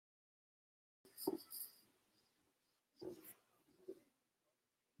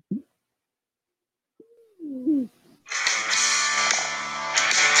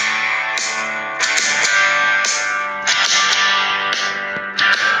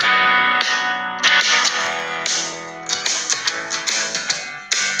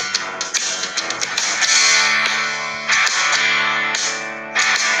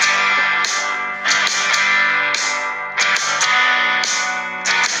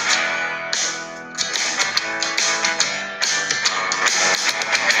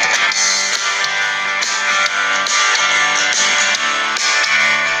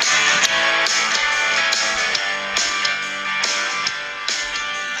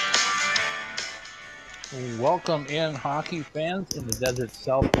Welcome in, hockey fans in the Desert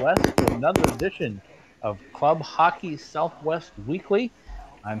Southwest, to another edition of Club Hockey Southwest Weekly.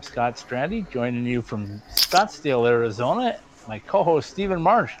 I'm Scott Strandy, joining you from Scottsdale, Arizona. My co-host Stephen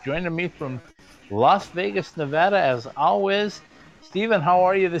Marsh joining me from Las Vegas, Nevada, as always. Stephen, how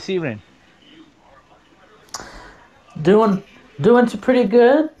are you this evening? Doing pretty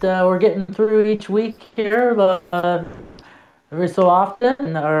good. We're getting through each week here, every so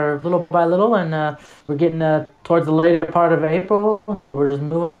often, or little by little, and we're getting towards the later part of April. We're just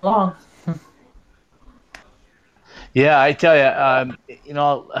moving along. Yeah, I tell you,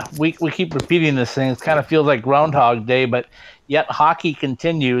 we keep repeating this thing. It kind of feels like Groundhog Day, but yet hockey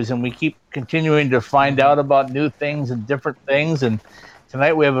continues, and we keep continuing to find out about new things and different things. And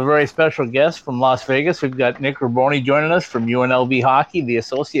tonight we have a very special guest from Las Vegas. We've got Nick Riboni joining us from UNLV Hockey, the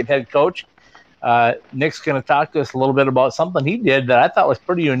associate head coach. Nick's going to talk to us a little bit about something he did that I thought was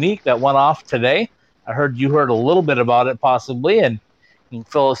pretty unique that went off today. I heard you heard a little bit about it possibly, and you can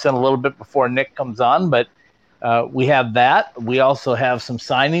fill us in a little bit before Nick comes on, but we have that. We also have some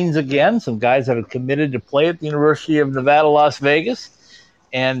signings again, some guys that are committed to play at the University of Nevada, Las Vegas.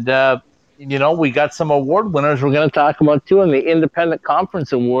 And, we got some award winners we're going to talk about too in the Independent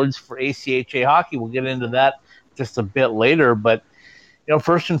Conference Awards for ACHA hockey. We'll get into that just a bit later. But,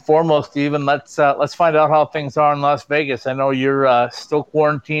 first and foremost, Stephen, let's find out how things are in Las Vegas. I know you're still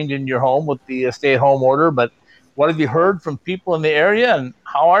quarantined in your home with the stay-at-home order, but what have you heard from people in the area, and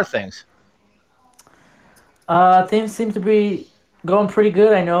how are things? Things seem to be going pretty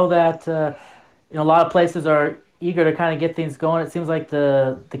good. I know that a lot of places are eager to kind of get things going. It seems like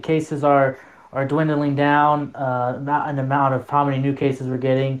the cases are dwindling down. Not an amount of how many new cases we're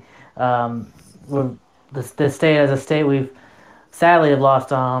getting. We're the state as a state, we've sadly have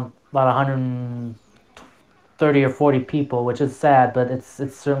lost about 130 or 40 people, which is sad, but it's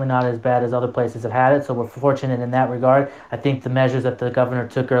certainly not as bad as other places have had it. So we're fortunate in that regard. I think the measures that the governor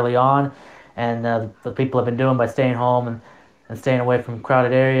took early on, and the people have been doing by staying home and staying away from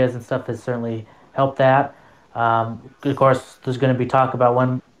crowded areas and stuff, has certainly helped that. Of course, there's going to be talk about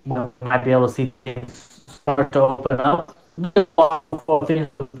when we might be able to see things start to open up. Before things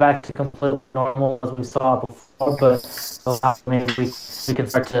go back to completely normal as we saw before, but maybe we can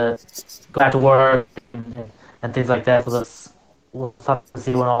start to go back to work and things like that. So we'll have to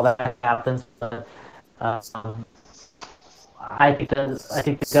see when all that happens. But um, I think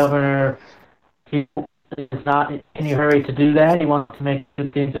the governor, he is not in any hurry to do that. He wants to make sure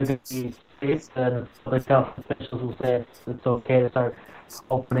things are going to be safe, and public health officials will say it's okay to start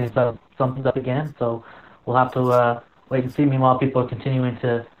opening something up again. So we'll have to wait and see. Meanwhile, people are continuing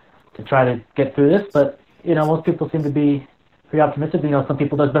to try to get through this, but most people seem to be pretty optimistic.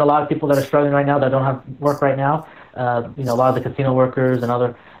 There's been a lot of people that are struggling right now that don't have work right now. A lot of the casino workers and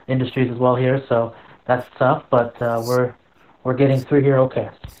other industries as well here. So that's tough, but we're getting through here okay.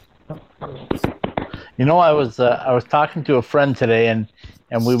 I was talking to a friend today, and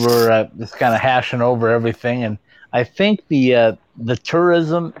we were just kind of hashing over everything, and I think the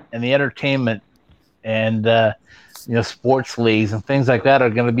tourism and the entertainment and sports leagues and things like that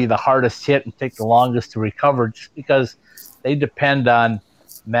are going to be the hardest hit and take the longest to recover, just because they depend on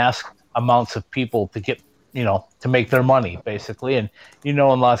mass amounts of people to get to make their money basically. And in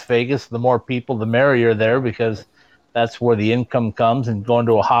Las Vegas, the more people the merrier there, because that's where the income comes, and going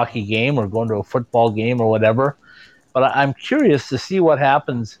to a hockey game or going to a football game or whatever. But I'm curious to see what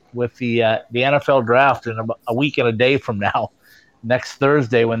happens with the NFL draft in a week and a day from now, next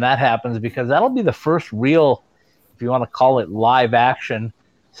Thursday, when that happens, because that'll be the first real, if you want to call it live action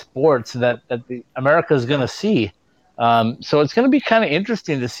sports that the America is going to see. So it's going to be kind of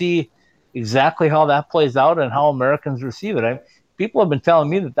interesting to see exactly how that plays out and how Americans receive it. People have been telling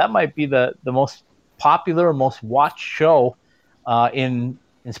me that might be the most popular, most watched show in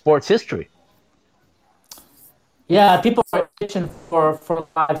sports history. Yeah, people are itching for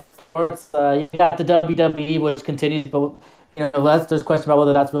live sports. You got the WWE, which continues, but there's a question about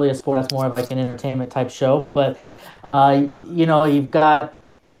whether that's really a sport. That's more of like an entertainment type show. But you've got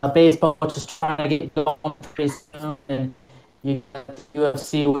baseball, which is trying to get going pretty soon, and you got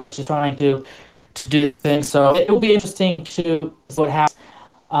UFC, which is trying to do things. So it will be interesting to see what happens.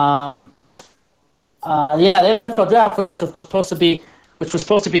 Um, yeah, the NFL draft, which was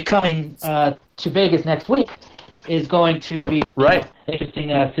supposed to be coming to Vegas next week, is going to be Right. an interesting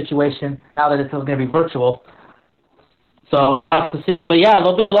situation now that it's going to be virtual. So, but yeah,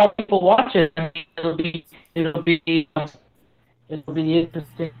 there'll be a lot of people watching. And it'll be it'll be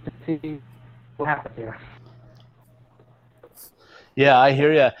interesting to see what happens here. Yeah, I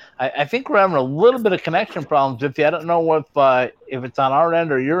hear you. I think we're having a little bit of connection problems with you. I don't know if it's on our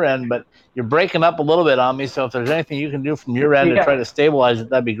end or your end, but you're breaking up a little bit on me. So if there's anything you can do from your end to try Yeah. to stabilize it,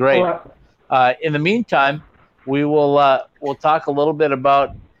 that'd be great. In the meantime, we'll talk a little bit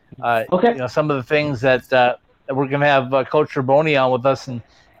about Okay. some of the things that we're going to have Coach Riboni on with us,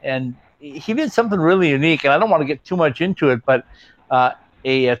 and he did something really unique, and I don't want to get too much into it, but uh,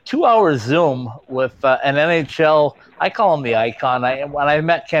 a 2 hour Zoom with an NHL. I call him the icon. When I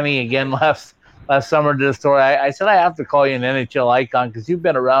met Kenny again last summer to the story, I said I have to call you an NHL icon because you've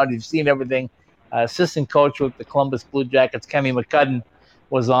been around, you've seen everything. Assistant coach with the Columbus Blue Jackets, Kenny McCudden,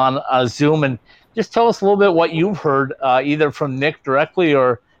 was on Zoom, and just tell us a little bit what you've heard, either from Nick directly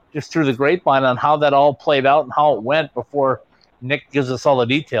or just through the grapevine, on how that all played out and how it went before Nick gives us all the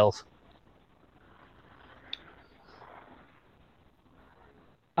details.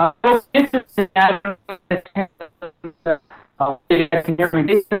 Interesting.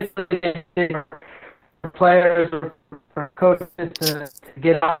 Players or coaches to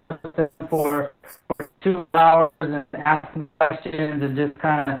get out for 2 hours and ask them questions and just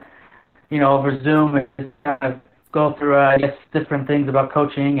kind of, over Zoom and just kind of go through, I guess, different things about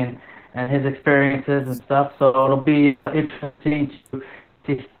coaching and his experiences and stuff. So it'll be interesting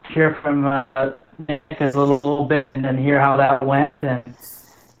to hear from Nick a little bit and then hear how that went and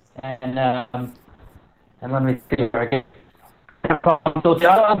let me see. So I'm going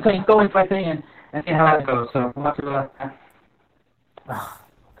to go into my thing and see how that goes. So we'll have to.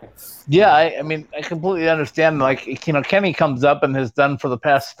 Okay. Yeah, I mean, I completely understand. Like, Kenny comes up and has done for the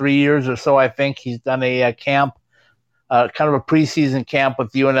past 3 years or so. I think he's done a camp, kind of a preseason camp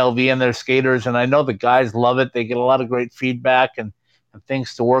with UNLV and their skaters, and I know the guys love it. They get a lot of great feedback and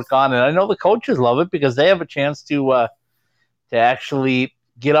things to work on, and I know the coaches love it because they have a chance to actually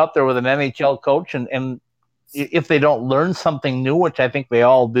get out there with an NHL coach, and if they don't learn something new, which I think they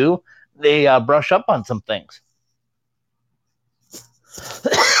all do, they brush up on some things.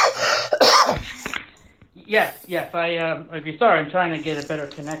 Yes. If you're sorry, I'm trying to get a better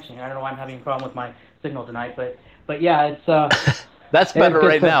connection. I don't know why I'm having a problem with my signal tonight, but yeah, it's that's better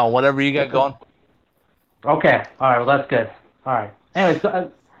right now. Whatever you got going. Okay. All right. Well, that's good. All right. Anyways,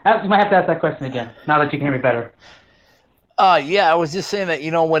 you might have to ask that question again now that you can hear me better. Yeah, I was just saying that,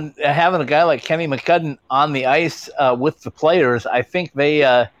 when having a guy like Kenny McCudden on the ice with the players, I think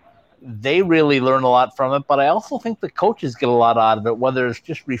they really learn a lot from it, but I also think the coaches get a lot out of it, whether it's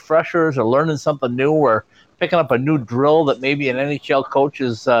just refreshers or learning something new or picking up a new drill that maybe an NHL coach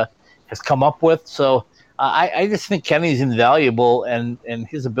has come up with. So I just think Kenny's invaluable, and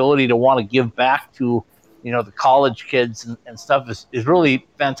his ability to want to give back to, the college kids and stuff is really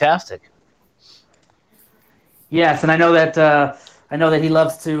fantastic. Yes, and I know that he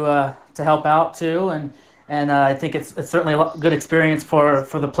loves to help out too, and I think it's certainly a good experience for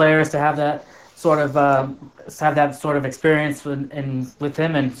the players to have that sort of experience with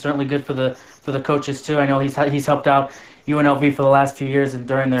him, and certainly good for the coaches too. I know he's helped out UNLV for the last few years and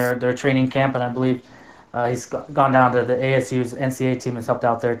during their training camp, and I believe he's gone down to the ASU's NCAA team and helped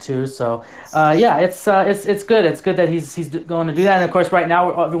out there too. So yeah, it's good. It's good that he's going to do that. And of course, right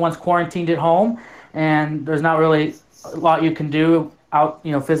now everyone's quarantined at home, and there's not really a lot you can do out,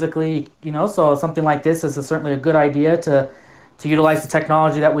 physically, So something like this is certainly a good idea to utilize the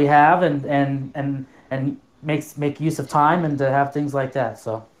technology that we have and make use of time and to have things like that.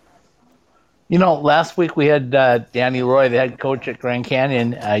 So. Last week we had Danny Roy, the head coach at Grand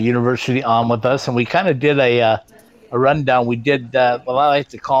Canyon University, on with us, and we kind of did a rundown. We did what I like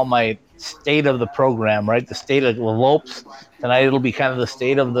to call my state of the program, right? The state of the Lopes. Tonight it'll be kind of the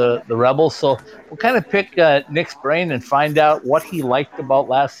state of the Rebels. So we'll kind of pick Nick's brain and find out what he liked about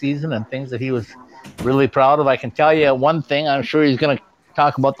last season and things that he was really proud of. I can tell you one thing. I'm sure he's going to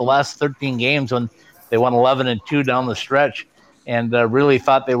talk about the last 13 games when they won 11-2 down the stretch, and really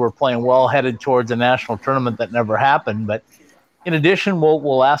thought they were playing well, headed towards a national tournament that never happened. But in addition,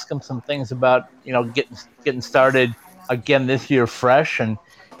 we'll ask him some things about getting started again this year fresh. And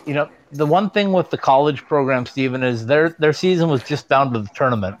the one thing with the college program, Stephen, is their season was just down to the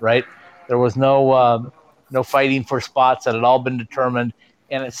tournament, right? There was no fighting for spots that had all been determined,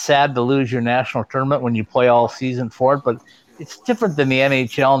 and it's sad to lose your national tournament when you play all season for it. But it's different than the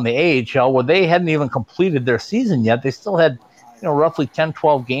NHL and the AHL, where they hadn't even completed their season yet. They still had, roughly 10,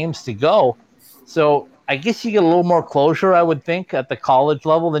 12 games to go. So I guess you get a little more closure, I would think, at the college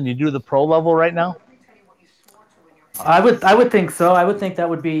level than you do the pro level right now. I would think so. I would think that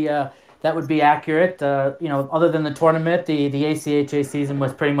would be accurate. Other than the tournament, the ACHA season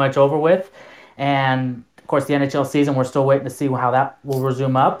was pretty much over with, and of course the NHL season we're still waiting to see how that will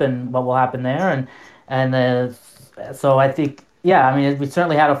resume up and what will happen there. So I think yeah, I mean we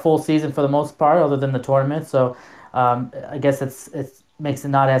certainly had a full season for the most part, other than the tournament. So I guess it makes it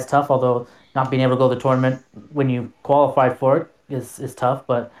not as tough. Although not being able to go to the tournament when you qualified for it is tough,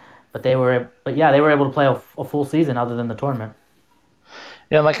 but yeah, they were able to play a full season other than the tournament.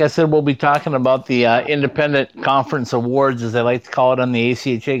 Yeah, like I said, we'll be talking about the independent conference awards, as they like to call it, on the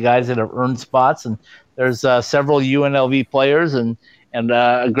ACHA guys that have earned spots. And there's several UNLV players and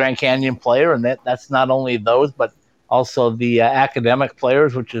a Grand Canyon player, and that's not only those, but also the academic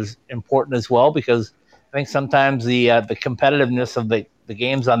players, which is important as well, because I think sometimes the competitiveness of the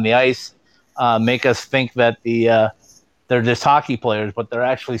games on the ice make us think that they're just hockey players, but they're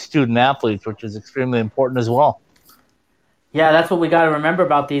actually student athletes, which is extremely important as well. Yeah, that's what we got to remember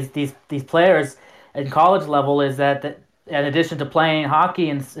about these players at college level is that in addition to playing hockey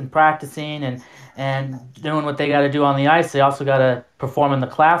and practicing and doing what they got to do on the ice, they also got to perform in the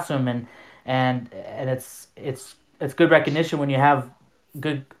classroom and it's good recognition when you have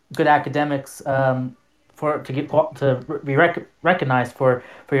good academics to be recognized for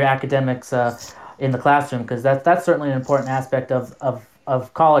your academics in the classroom because that's certainly an important aspect of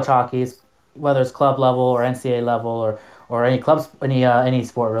college hockey, whether it's club level or NCAA level or any clubs, any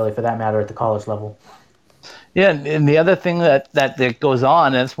sport really for that matter at the college level. Yeah, and the other thing that goes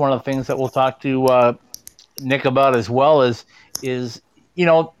on, and it's one of the things that we'll talk to Nick about as well, is you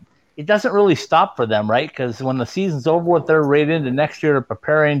know it doesn't really stop for them, right? Because when the season's over with, they're right into next year,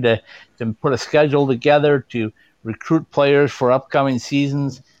 preparing to put a schedule together, to recruit players for upcoming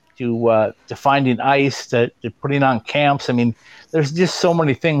seasons, to finding ice, to putting on camps. I mean, there's just so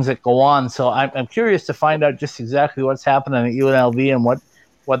many things that go on. So I'm curious to find out just exactly what's happening at UNLV and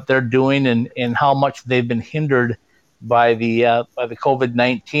what they're doing and how much they've been hindered by the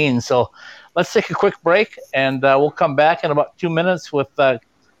COVID-19. So let's take a quick break, and we'll come back in about 2 minutes with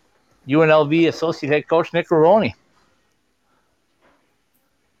UNLV Associate Head Coach Nick Rivoni.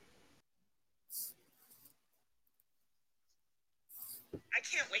 I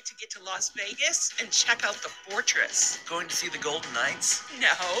can't wait to get to Las Vegas and check out the Fortress. Going to see the Golden Knights?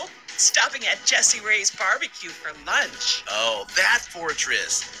 No, stopping at Jesse Ray's Barbecue for lunch. Oh, that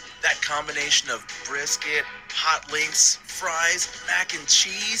Fortress. That combination of brisket, hot links, fries, mac and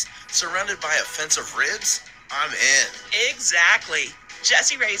cheese, surrounded by a fence of ribs? I'm in. Exactly.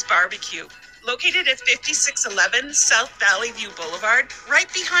 Jesse Ray's Barbecue. Located at 5611 South Valley View Boulevard,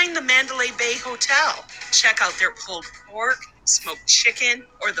 right behind the Mandalay Bay Hotel. Check out their pulled pork, smoked chicken,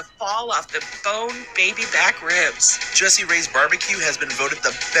 or the fall off the bone baby back ribs. Jesse Ray's Barbecue has been voted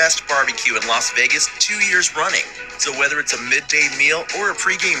the best barbecue in Las Vegas 2 years running. So whether it's a midday meal or a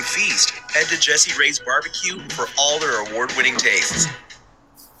pregame feast, head to Jesse Ray's Barbecue for all their award-winning tastes.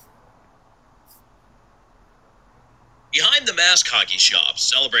 Behind the Mask Hockey Shop,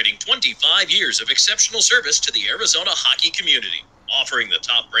 celebrating 25 years of exceptional service to the Arizona hockey community, offering the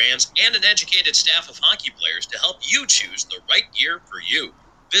top brands and an educated staff of hockey players to help you choose the right gear for you.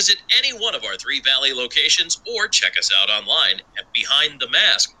 Visit any one of our 3 Valley locations or check us out online at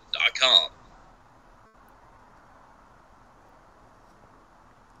BehindTheMask.com.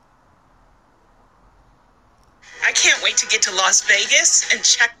 I can't wait to get to Las Vegas and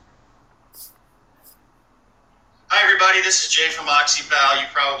check. Hi everybody, this is Jay from OxyPal. You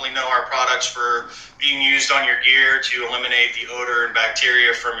probably know our products for being used on your gear to eliminate the odor and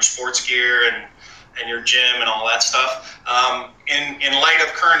bacteria from your sports gear and your gym and all that stuff. In light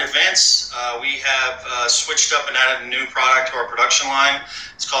of current events, we have switched up and added a new product to our production line.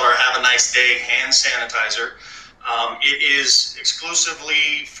 It's called our Have a Nice Day hand sanitizer. It is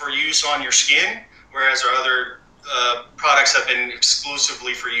exclusively for use on your skin, whereas our other products have been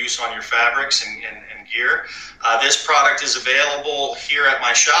exclusively for use on your fabrics and gear. This product is available here at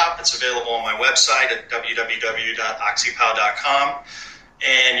my shop. It's available on my website at www.oxypal.com,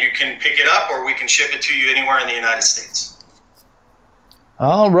 and you can pick it up or we can ship it to you anywhere in the United States.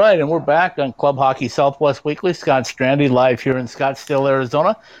 All right, and we're back on Club Hockey Southwest Weekly. Scott Strandy live here in Scottsdale,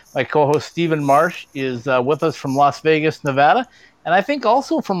 Arizona. My co-host Stephen Marsh is with us from Las Vegas, Nevada. And I think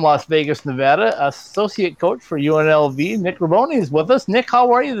also from Las Vegas, Nevada, associate coach for UNLV, Nick Rivoni, is with us. Nick,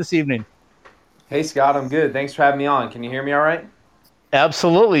 how are you this evening? Hey, Scott, I'm good. Thanks for having me on. Can you hear me all right?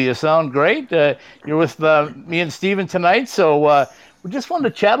 Absolutely, you sound great. You're with me and Steven tonight, so we just wanted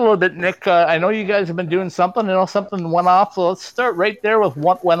to chat a little bit, Nick. I know you guys have been doing something. I know something went off, so let's start right there with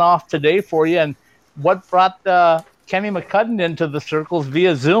what went off today for you and what brought Kenny McCudden into the circles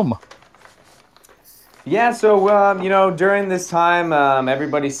via Zoom. Yeah, so during this time,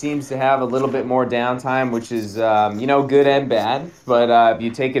 everybody seems to have a little bit more downtime, which is good and bad. But if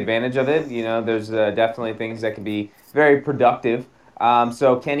you take advantage of it, there's definitely things that can be very productive.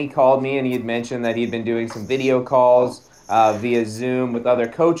 So Kenny called me and he had mentioned that he'd been doing some video calls via Zoom with other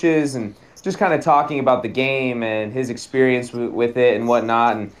coaches and just kind of talking about the game and his experience with it and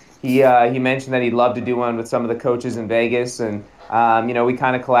whatnot. And he mentioned that he'd love to do one with some of the coaches in Vegas and. We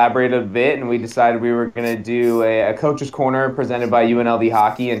kind of collaborated a bit, and we decided we were going to do a coach's corner presented by UNLV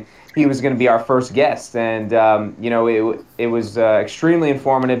Hockey, and he was going to be our first guest. And it was extremely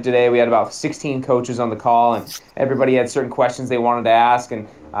informative today. We had about 16 coaches on the call, and everybody had certain questions they wanted to ask. And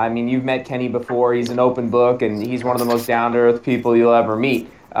I mean, you've met Kenny before. He's an open book, and he's one of the most down-to-earth people you'll ever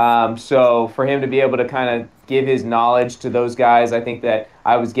meet. So for him to be able to kind of give his knowledge to those guys, I think that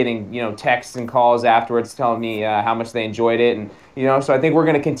I was getting texts and calls afterwards telling me how much they enjoyed it, and so I think we're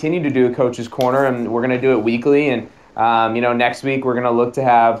going to continue to do a coach's corner, and we're going to do it weekly. And next week we're going to look to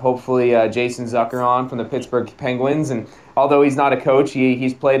have hopefully Jason Zucker on from the Pittsburgh Penguins. And although he's not a coach,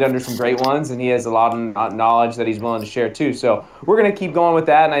 he's played under some great ones, and he has a lot of knowledge that he's willing to share too. So we're going to keep going with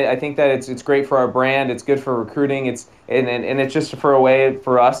that, and I think that it's great for our brand. It's good for recruiting. It's just for a way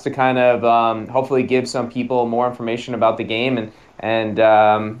for us to kind of hopefully give some people more information about the game, and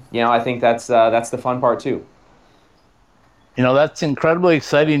I think that's the fun part too. That's incredibly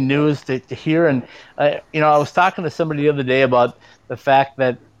exciting news to hear. And, I was talking to somebody the other day about the fact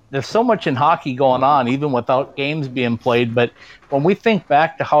that there's so much in hockey going on, even without games being played. But when we think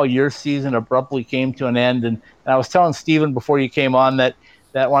back to how your season abruptly came to an end, and I was telling Steven before you came on that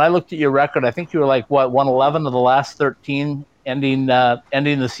when I looked at your record, I think you were like, 111 of the last 13 ending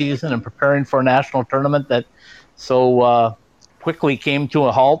the season and preparing for a national tournament that so quickly came to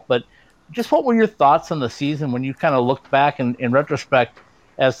a halt. But just what were your thoughts on the season when you kind of looked back in retrospect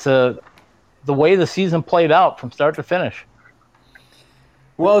as to the way the season played out from start to finish?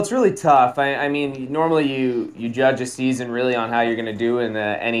 Well, it's really tough. I mean, normally you judge a season really on how you're going to do in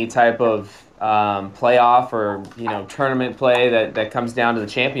any type of playoff or tournament play that comes down to the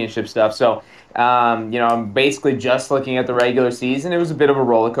championship stuff. So, I'm basically just looking at the regular season. It was a bit of a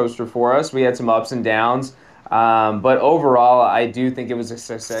roller coaster for us. We had some ups and downs. But overall, I do think it was a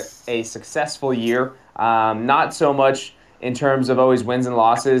successful year. Not so much in terms of always wins and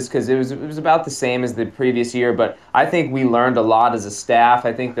losses, because it was about the same as the previous year. But I think we learned a lot as a staff.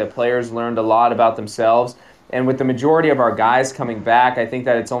 I think the players learned a lot about themselves. And with the majority of our guys coming back, I think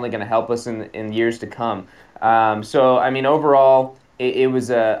that it's only going to help us in years to come. So, I mean, overall,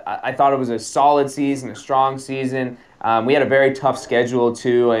 I thought it was a solid season, a strong season. We had a very tough schedule,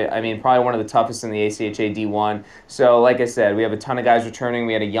 too. I mean, probably one of the toughest in the ACHA D1. So, like I said, we have a ton of guys returning.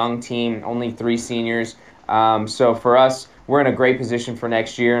 We had a young team, only 3 seniors. So, for us, we're in a great position for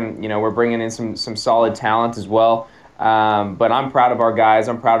next year, and, we're bringing in some solid talent as well. But I'm proud of our guys.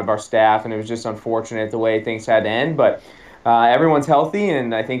 I'm proud of our staff, and it was just unfortunate the way things had to end. But everyone's healthy,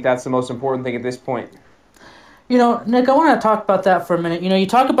 and I think that's the most important thing at this point. Nick, I want to talk about that for a minute. You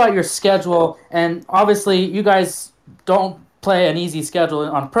talk about your schedule, and obviously you guys don't play an easy schedule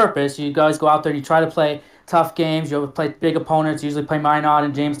on purpose. You guys go out there and you try to play tough games. You always play big opponents. You usually play Minot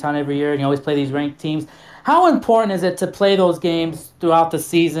and Jamestown every year, and you always play these ranked teams. How important is it to play those games throughout the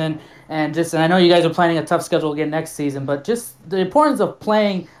season? And I know you guys are planning a tough schedule again next season, but just the importance of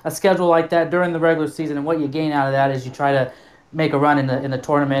playing a schedule like that during the regular season and what you gain out of that as you try to make a run in the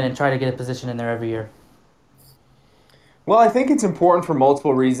tournament and try to get a position in there every year. Well, I think it's important for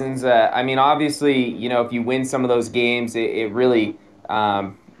multiple reasons. I mean, obviously, if you win some of those games, it really,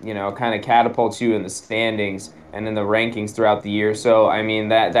 kind of catapults you in the standings and in the rankings throughout the year. So, I mean,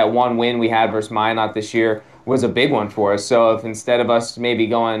 that one win we had versus Minot this year was a big one for us. So, if instead of us maybe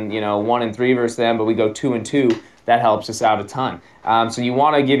going, 1-3 versus them, but we go 2-2, that helps us out a ton. So you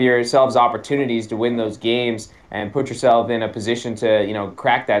want to give yourselves opportunities to win those games and put yourself in a position to,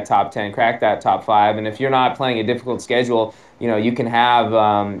 crack that top 10, crack that top 5. And if you're not playing a difficult schedule, you can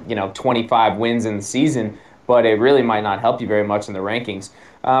have, 25 wins in the season, but it really might not help you very much in the rankings.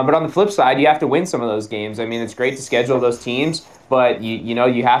 But on the flip side, you have to win some of those games. I mean, it's great to schedule those teams, but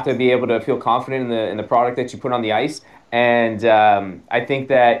you have to be able to feel confident in the product that you put on the ice. And I think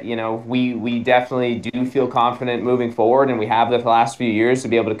that we definitely do feel confident moving forward, and we have the last few years to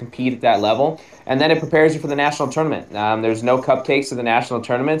be able to compete at that level. And then it prepares you for the national tournament. There's no cupcakes at the national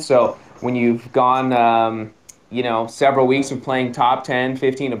tournament, so when you've gone several weeks of playing top 10,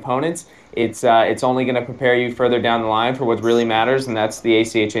 15 opponents, it's only going to prepare you further down the line for what really matters, and that's the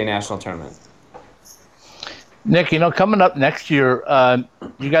ACHA National Tournament. Nick, coming up next year,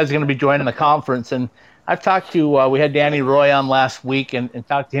 you guys are going to be joining the conference, and I've talked to, we had Danny Roy on last week and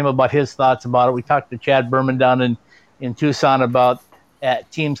talked to him about his thoughts about it. We talked to Chad Berman down in Tucson about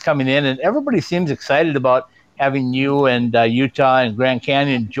teams coming in, and everybody seems excited about having you and Utah and Grand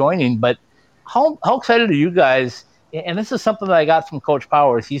Canyon joining. But how excited are you guys? And this is something that I got from Coach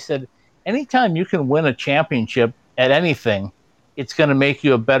Powers. He said, anytime you can win a championship at anything, it's going to make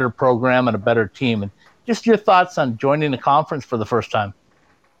you a better program and a better team. And just your thoughts on joining the conference for the first time.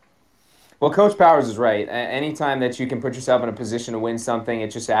 Well, Coach Powers is right. Anytime that you can put yourself in a position to win something,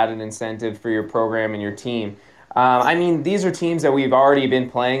 it's just added incentive for your program and your team. These are teams that we've already been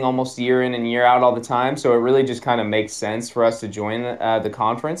playing almost year in and year out all the time, so it really just kind of makes sense for us to join the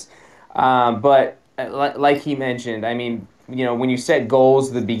conference. But like he mentioned, when you set goals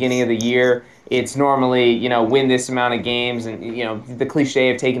at the beginning of the year, it's normally, win this amount of games and, the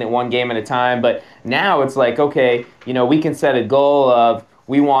cliche of taking it one game at a time. But now it's like, okay, we can set a goal of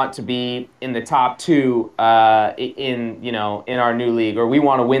we want to be in the top two in our new league, or we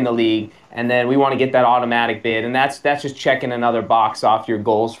want to win the league, and then we want to get that automatic bid. And that's just checking another box off your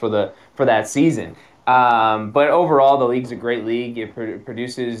goals for that season. But overall, the league's a great league. It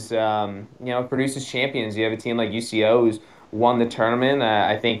produces champions. You have a team like UCO who's won the tournament,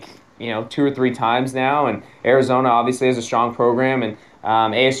 I think, 2 or 3 times now, and Arizona obviously has a strong program, and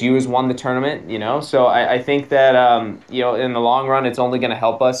ASU has won the tournament, so I think that, in the long run, it's only going to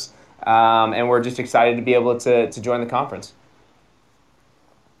help us, and we're just excited to be able to join the conference.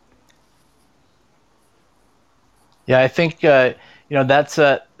 Yeah, I think, that's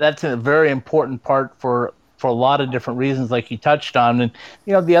a very important part for a lot of different reasons, like you touched on. And,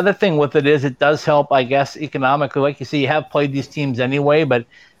 the other thing with it is it does help, I guess, economically. Like you see, you have played these teams anyway, but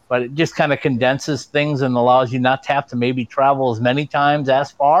it just kind of condenses things and allows you not to have to maybe travel as many times as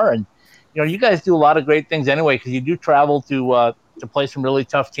far. And, you guys do a lot of great things anyway, because you do travel to play some really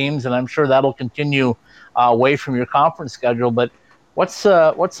tough teams, and I'm sure that'll continue away from your conference schedule. But what's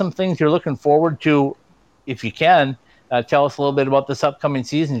some things you're looking forward to, if you can? Tell us a little bit about this upcoming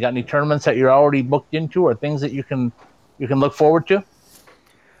season. You got any tournaments that you're already booked into, or things that you can look forward to?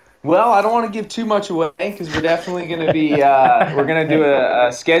 Well, I don't want to give too much away because we're definitely going to be we're going to do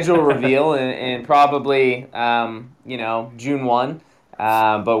a schedule reveal in probably June 1.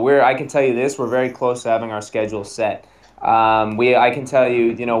 But I can tell you this: we're very close to having our schedule set. I can tell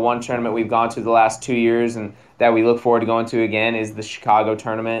you, one tournament we've gone to the last 2 years and that we look forward to going to again is the Chicago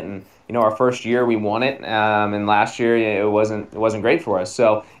tournament. And our first year we won it, and last year it wasn't great for us.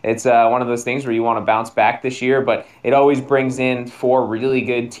 So it's one of those things where you want to bounce back this year, but it always brings in 4 really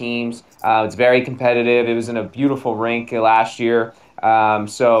good teams. It's very competitive. It was in a beautiful rink last year.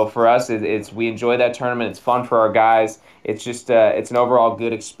 So for us, we enjoy that tournament. It's fun for our guys. It's just it's an overall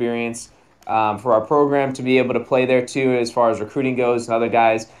good experience for our program to be able to play there too, as far as recruiting goes, and other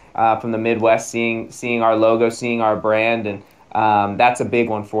guys from the Midwest seeing our logo, seeing our brand, and that's a big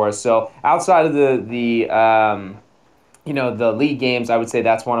one for us. So outside of the league games, I would say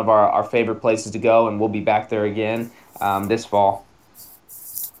that's one of our favorite places to go, and we'll be back there again this fall.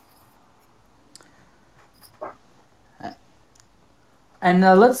 And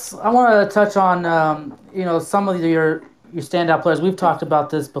I want to touch on some of your standout players. We've talked about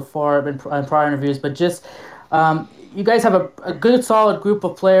this before in prior interviews, but just you guys have a good solid group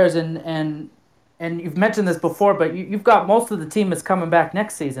of players, and you've mentioned this before, but you've got most of the team is coming back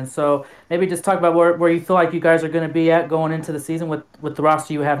next season. So maybe just talk about where you feel like you guys are going to be at going into the season with the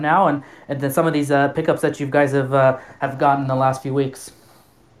roster you have now, and then some of these pickups that you guys have gotten in the last few weeks.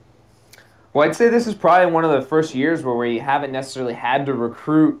 Well, I'd say this is probably one of the first years where we haven't necessarily had to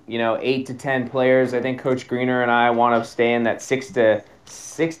recruit, 8 to 10 players. I think Coach Greener and I want to stay in that 6 to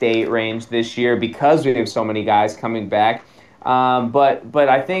 8 range this year because we have so many guys coming back. But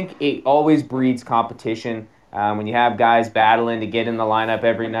I think it always breeds competition when you have guys battling to get in the lineup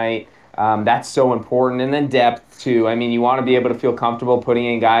every night. That's so important. And then depth, too. You want to be able to feel comfortable putting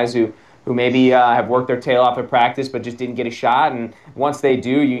in guys who maybe have worked their tail off at practice but just didn't get a shot. And once they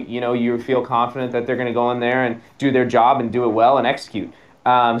do, you feel confident that they're going to go in there and do their job and do it well and execute.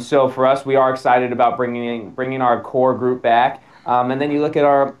 So for us, we are excited about bringing our core group back. And then you look at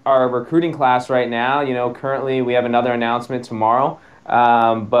our recruiting class right now. Currently we have another announcement tomorrow.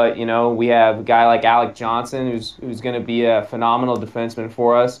 But we have a guy like Alec Johnson who's going to be a phenomenal defenseman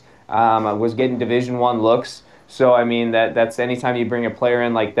for us. Was getting Division I looks. So that's anytime you bring a player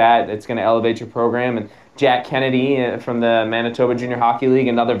in like that, it's going to elevate your program. And Jack Kennedy from the Manitoba Junior Hockey League,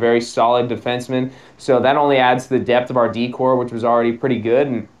 another very solid defenseman. So that only adds to the depth of our D-core, which was already pretty good.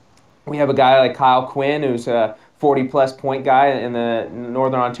 And we have a guy like Kyle Quinn, who's a 40-plus point guy in the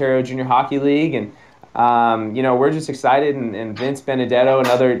Northern Ontario Junior Hockey League. And, we're just excited. And Vince Benedetto,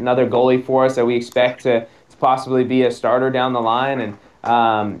 another goalie for us that we expect to possibly be a starter down the line. And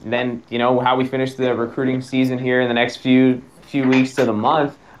then, how we finish the recruiting season here in the next few weeks to the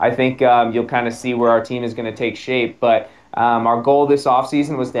month, I think you'll kind of see where our team is going to take shape. But our goal this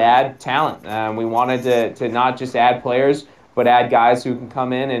offseason was to add talent. We wanted to not just add players, but add guys who can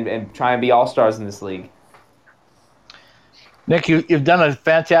come in and try and be all-stars in this league. Nick, you've done a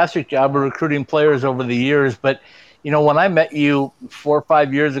fantastic job of recruiting players over the years, but when I met you 4 or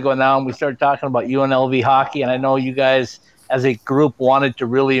 5 years ago now, and we started talking about UNLV hockey, and I know you guys as a group wanted to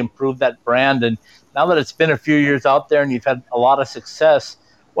really improve that brand, and now that it's been a few years out there and you've had a lot of success,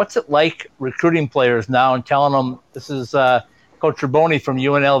 what's it like recruiting players now and telling them this is Coach Riboni from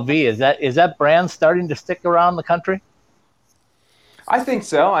UNLV? Is that brand starting to stick around the country? I think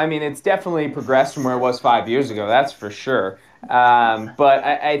so. I mean, it's definitely progressed from where it was 5 years ago, that's for sure. But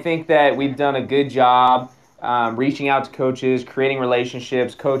I think that we've done a good job reaching out to coaches, creating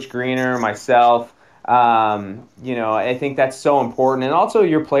relationships, Coach Greener, myself. I think that's so important. And also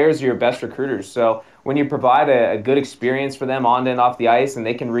your players are your best recruiters. So when you provide a good experience for them on and off the ice, and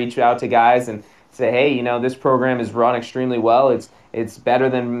they can reach out to guys and say, hey, this program is run extremely well. It's better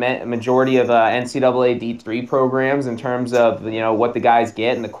than majority of NCAA D3 programs in terms of what the guys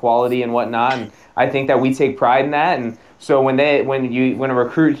get and the quality and whatnot. And I think that we take pride in that. And so when a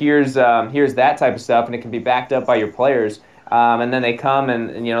recruit hears that type of stuff, and it can be backed up by your players, and then they come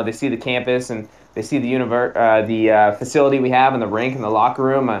and they see the campus and they see the facility we have and the rink and the locker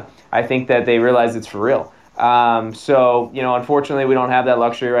room, I think that they realize it's for real. Unfortunately, we don't have that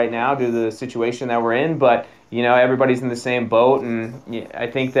luxury right now due to the situation that we're in, but everybody's in the same boat, and I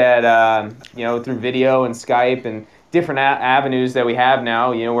think that through video and Skype and different avenues that we have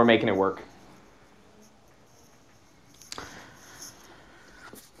now, we're making it work.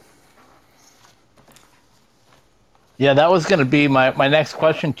 Yeah, that was going to be my next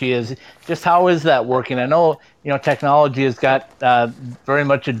question to you is just how is that working? I know, technology has got very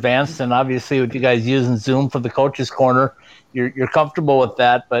much advanced, and obviously with you guys using Zoom for the Coach's Corner, you're comfortable with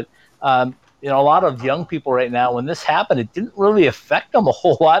that. But, a lot of young people right now, when this happened, it didn't really affect them a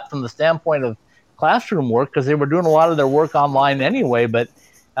whole lot from the standpoint of classroom work because they were doing a lot of their work online anyway. But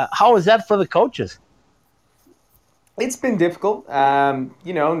how is that for the coaches? It's been difficult.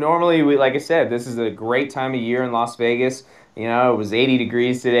 Normally, like I said, this is a great time of year in Las Vegas. It was 80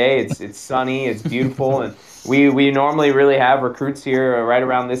 degrees today. It's sunny. It's beautiful. And we normally really have recruits here right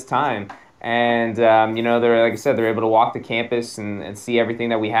around this time. And, they're, like I said, they're able to walk the campus and see everything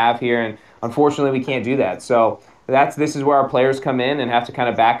that we have here. And unfortunately, we can't do that. So this is where our players come in and have to kind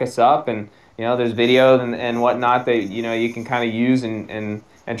of back us up. And, there's video and whatnot that, you can kind of use and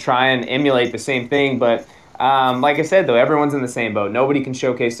try and emulate the same thing. But like I said, though, everyone's in the same boat. Nobody can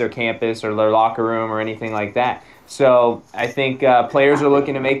showcase their campus or their locker room or anything like that. So I think players are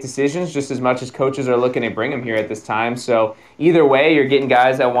looking to make decisions just as much as coaches are looking to bring them here at this time. So either way, you're getting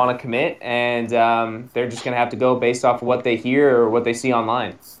guys that want to commit, and they're just going to have to go based off of what they hear or what they see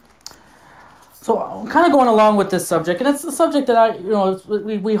online. So kind of going along with this subject, and it's a subject that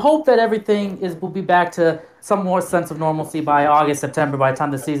we hope that everything will be back to some more sense of normalcy by August, September, by the time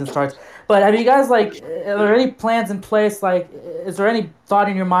the season starts. But have you guys, are there any plans in place? Is there any thought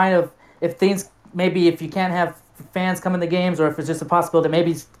in your mind of if you can't have fans come in the games, or if it's just a possibility that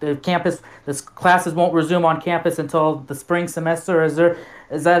maybe the classes won't resume on campus until the spring semester?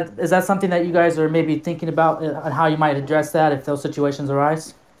 Is that something that you guys are maybe thinking about on how you might address that if those situations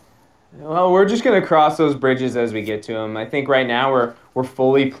arise? Well, we're just going to cross those bridges as we get to them. I think right now we're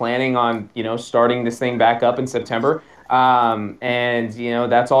fully planning on starting this thing back up in September. And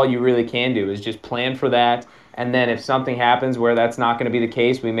that's all you really can do is just plan for that. And then if something happens where that's not going to be the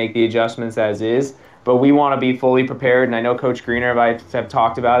case, we make the adjustments as is. But we want to be fully prepared. And I know Coach Greener and I have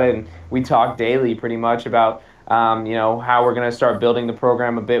talked about it, and we talk daily pretty much about how we're going to start building the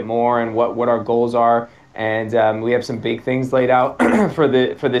program a bit more and what our goals are. And we have some big things laid out for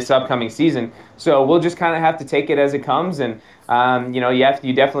this upcoming season. So we'll just kind of have to take it as it comes. And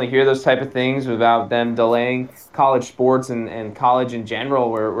you definitely hear those type of things about them delaying college sports and college in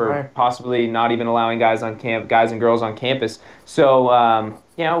general. We're right. Possibly not even allowing guys and girls on campus. So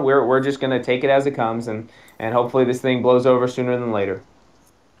we're just going to take it as it comes, and hopefully this thing blows over sooner than later.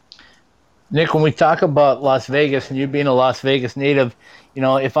 Nick, when we talk about Las Vegas and you being a Las Vegas native,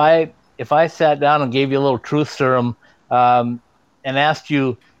 if I sat down and gave you a little truth serum and asked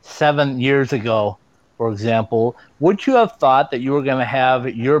you 7 years ago, for example, would you have thought that you were going to have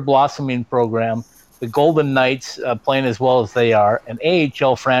your blossoming program, the Golden Knights, playing as well as they are, an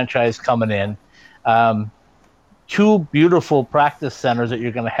AHL franchise coming in, two beautiful practice centers that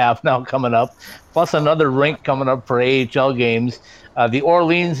you're going to have now coming up, plus another rink coming up for AHL games. The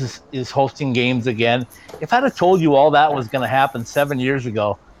Orleans is hosting games again. If I'd have told you all that was going to happen 7 years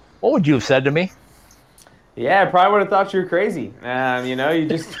ago, what would you have said to me? Yeah, I probably would have thought you were crazy. You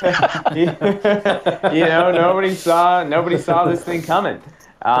just, nobody saw this thing coming.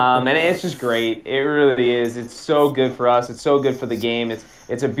 And it's just great. It really is. It's so good for us. It's so good for the game.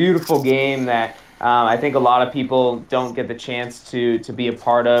 It's a beautiful game that I think a lot of people don't get the chance to be a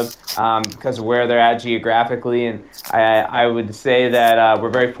part of because of where they're at geographically. And I would say that we're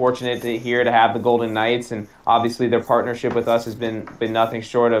very fortunate here to have the Golden Knights, and obviously their partnership with us has been nothing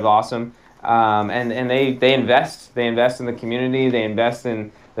short of awesome. And they invest in the community, they invest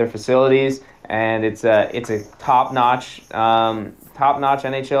in their facilities, and it's a top-notch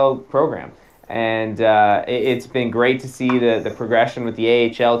NHL program. And it's been great to see the progression with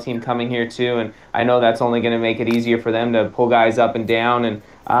the AHL team coming here too, and I know that's only going to make it easier for them to pull guys up and down, and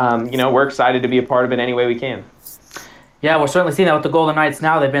we're excited to be a part of it any way we can. Yeah, we're certainly seeing that with the Golden Knights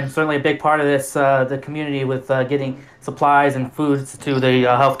now. They've been certainly a big part of this, the community, with getting supplies and foods to the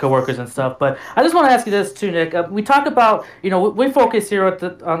healthcare workers and stuff. But I just want to ask you this too, Nick. We talk about, we focus here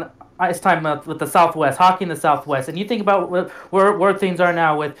on Ice Time with the Southwest, hockey in the Southwest, and you think about where things are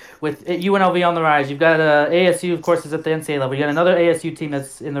now with UNLV on the rise. You've got ASU, of course, is at the NCAA level. You got another ASU team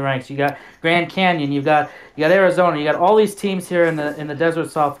that's in the ranks. You got Grand Canyon. You got Arizona. You got all these teams here in the desert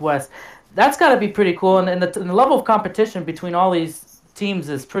Southwest. That's got to be pretty cool, and the level of competition between all these teams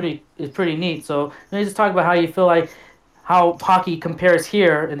is pretty neat. So maybe just talk about how you feel like how hockey compares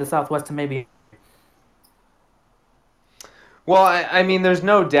here in the Southwest to maybe. Well, I mean, there's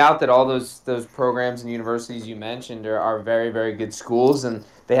no doubt that all those programs and universities you mentioned are very, very good schools, and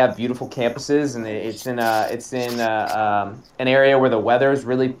they have beautiful campuses, and it's in an area where the weather is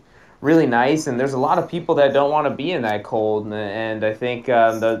really, really nice, and there's a lot of people that don't want to be in that cold, and I think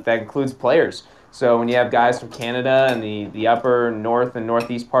that includes players. So when you have guys from Canada and the upper north and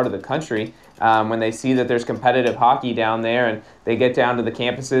northeast part of the country, when they see that there's competitive hockey down there and they get down to the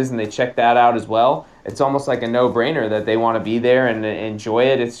campuses and they check that out as well, it's almost like a no-brainer that they want to be there and enjoy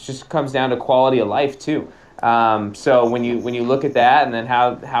it. It just comes down to quality of life too. So when you look at that, and then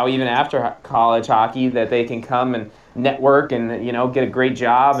how even after college hockey that they can come and network and get a great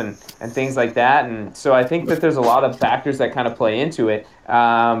job and things like that, and so I think that there's a lot of factors that kind of play into it.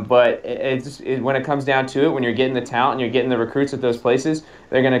 But when it comes down to it, when you're getting the talent and you're getting the recruits at those places,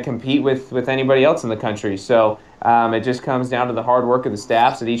 they're going to compete with anybody else in the country. So it just comes down to the hard work of the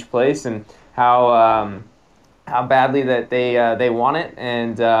staffs at each place and how badly that they want it,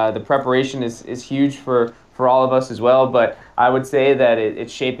 and the preparation is huge for all of us as well. But I would say that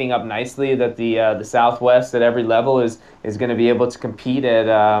it's shaping up nicely, that the Southwest at every level is going to be able to compete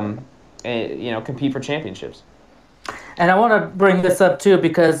compete for championships. And I want to bring this up too,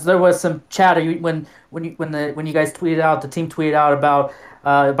 because there was some chatter when you guys tweeted out, the team tweeted out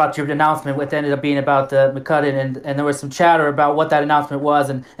about your announcement, what ended up being about McCudden, and there was some chatter about what that announcement was,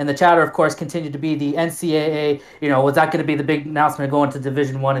 and the chatter, of course, continued to be the NCAA. Was that going to be the big announcement going to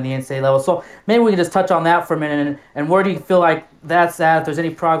Division I in the NCAA level? So maybe we can just touch on that for a minute, and where do you feel like that's at? If there's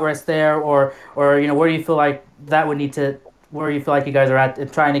any progress there, or where do you feel like that would need to, where you feel like you guys are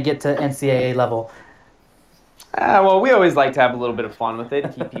at trying to get to NCAA level? Well, we always like to have a little bit of fun with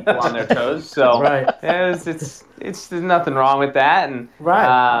it, keep people on their toes. So right. It's there's nothing wrong with that, and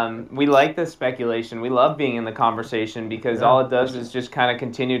right. We like the speculation. We love being in the conversation because all it does is just kind of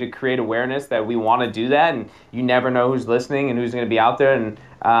continue to create awareness that we want to do that, and you never know who's listening and who's going to be out there, and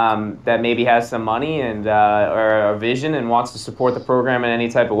that maybe has some money and or a vision and wants to support the program in any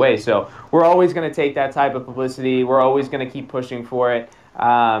type of way. So we're always going to take that type of publicity. We're always going to keep pushing for it.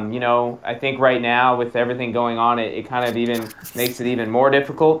 I think right now with everything going on, it kind of even makes it even more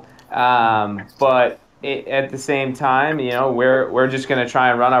difficult. But at the same time, we're just going to try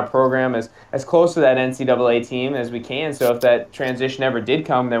and run our program as close to that NCAA team as we can. So if that transition ever did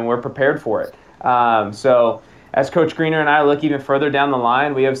come, then we're prepared for it. So as Coach Greener and I look even further down the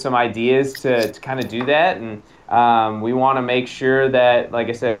line, we have some ideas to kind of do that. And we want to make sure that, like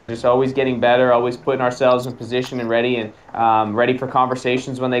I said, just always getting better, always putting ourselves in position and ready for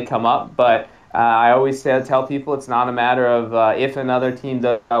conversations when they come up. But I always tell people it's not a matter of if another team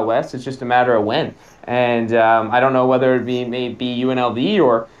does out west, it's just a matter of when. And I don't know whether it may be UNLV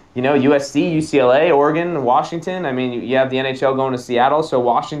or USC, UCLA, Oregon, Washington. I mean, you have the NHL going to Seattle, so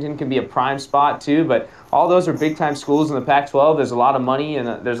Washington can be a prime spot too. But all those are big time schools in the Pac-12. There's a lot of money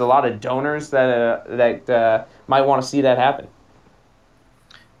and there's a lot of donors that might want to see that happen.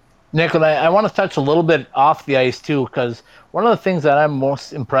 Nick, and I want to touch a little bit off the ice too, because one of the things that I'm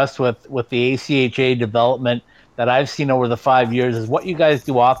most impressed with the ACHA development that I've seen over the 5 years is what you guys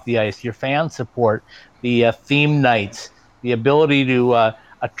do off the ice, your fan support, the theme nights, the ability to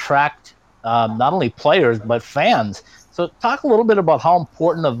attract not only players but fans. So, talk a little bit about how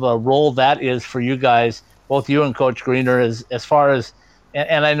important of a role that is for you guys, both you and Coach Greener, as far as,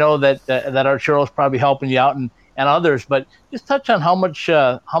 and I know that Arturo's probably helping you out and others, but just touch on how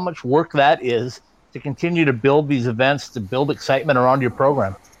much work that is to continue to build these events, to build excitement around your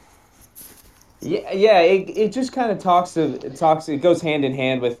program. Yeah. It just kind of it goes hand in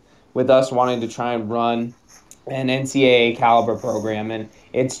hand with us wanting to try and run an NCAA caliber program, and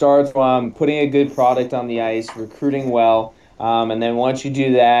it starts from putting a good product on the ice, recruiting well, and then once you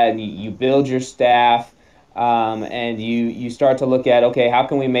do that, you build your staff, and you start to look at, okay, how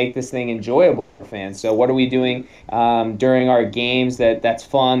can we make this thing enjoyable for fans? So what are we doing during our games that's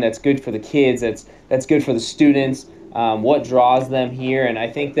fun, that's good for the kids, that's good for the students? What draws them here? And I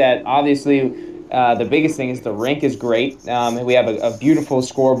think that obviously the biggest thing is the rink is great. We have a beautiful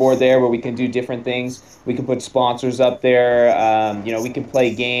scoreboard there where we can do different things. We can put sponsors up there. We can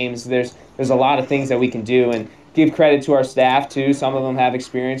play games. There's a lot of things that we can do, and give credit to our staff too. Some of them have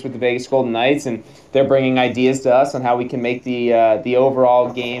experience with the Vegas Golden Knights, and they're bringing ideas to us on how we can make the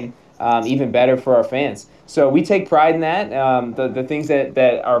overall game even better for our fans. So we take pride in that. The things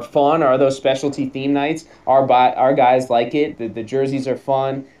that are fun are those specialty theme nights. Our guys like it. The jerseys are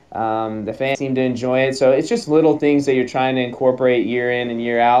fun. The fans seem to enjoy it. So it's just little things that you're trying to incorporate year in and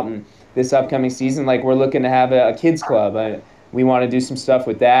year out. And this upcoming season, like, we're looking to have a kids club. We want to do some stuff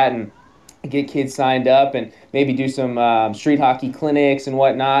with that and get kids signed up and maybe do some street hockey clinics and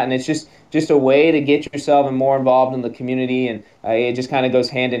whatnot. And it's just a way to get yourself more involved in the community. And it just kind of goes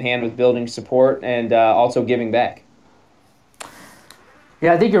hand in hand with building support and also giving back.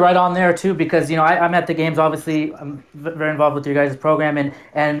 Yeah, I think you're right on there too, because I'm at the games. Obviously, I'm very involved with your guys' program,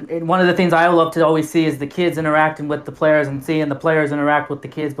 and one of the things I love to always see is the kids interacting with the players and seeing the players interact with the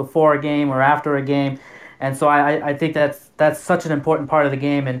kids before a game or after a game, and so I think that's such an important part of the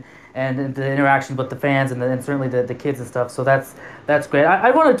game, and the interaction with the fans and certainly the kids and stuff. So that's great. I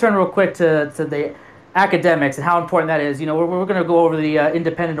want to turn real quick to the academics and how important that is. We're going to go over the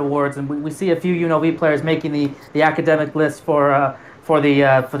independent awards, and we see a few UNLV players making the academic list for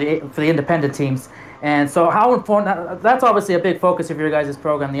the independent teams. And so how important that's obviously a big focus of your guys'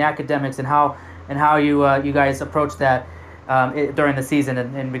 program, the academics, and how you guys approach that during the season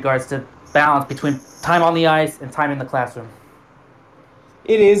in regards to balance between time on the ice and time in the classroom.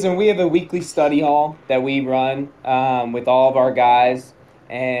 It is, and we have a weekly study hall that we run with all of our guys,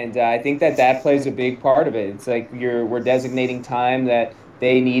 and I think that plays a big part of it. It's like we're designating time that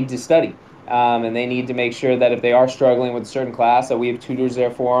they need to study. And they need to make sure that if they are struggling with a certain class, that we have tutors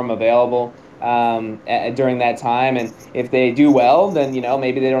there for them available during that time. And if they do well, then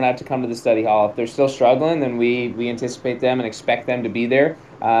maybe they don't have to come to the study hall. If they're still struggling, then we anticipate them and expect them to be there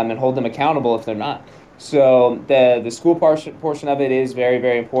and hold them accountable if they're not. So the school portion of it is very,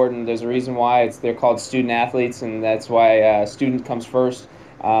 very important. There's a reason why they're called student athletes, and that's why student comes first.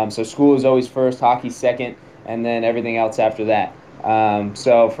 So school is always first, hockey second, and then everything else after that.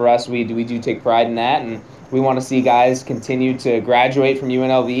 So for us, we do take pride in that, and we want to see guys continue to graduate from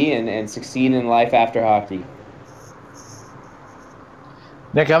UNLV and succeed in life after hockey.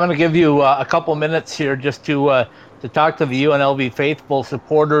 Nick, I'm going to give you a couple minutes here just to talk to the UNLV faithful,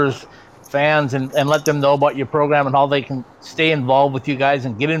 supporters, fans, and let them know about your program and how they can stay involved with you guys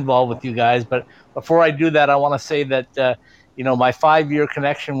and get involved with you guys. But before I do that, I want to say that my 5-year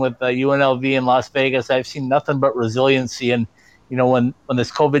connection with UNLV in Las Vegas, I've seen nothing but resiliency. And when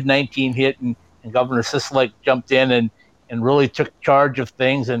this COVID-19 hit and Governor Sisolak jumped in and really took charge of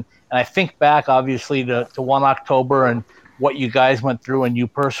things. And I think back, obviously, to 1 October and what you guys went through and you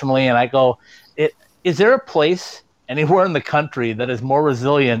personally. And I go, is there a place anywhere in the country that is more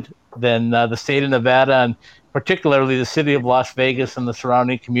resilient than the state of Nevada, and particularly the city of Las Vegas and the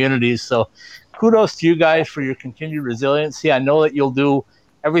surrounding communities? So kudos to you guys for your continued resiliency. I know that you'll do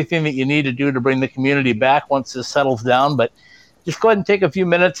everything that you need to do to bring the community back once this settles down, but just go ahead and take a few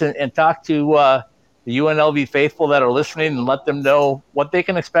minutes and talk to the UNLV faithful that are listening and let them know what they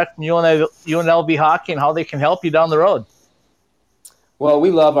can expect from UNLV hockey and how they can help you down the road. Well, we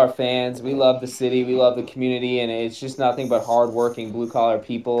love our fans. We love the city. We love the community. And it's just nothing but hardworking, blue-collar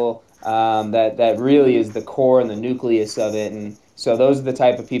people that really is the core and the nucleus of it. And So those are the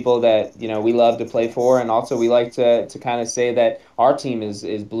type of people that we love to play for, and also we like to kind of say that our team is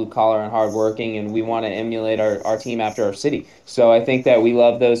blue collar and hardworking, and we want to emulate our team after our city. So I think that we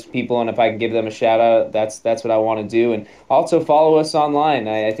love those people, and if I can give them a shout out, that's what I want to do. And also follow us online.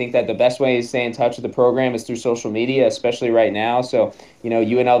 I think that the best way to stay in touch with the program is through social media, especially right now. So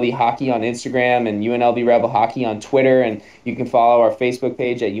UNLV Hockey on Instagram and UNLV Rebel Hockey on Twitter, and you can follow our Facebook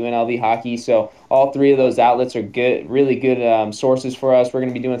page at UNLV Hockey. So all three of those outlets are good, really good sources for us. We're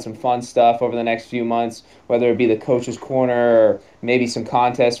going to be doing some fun stuff over the next few months, whether it be the Coach's Corner or maybe some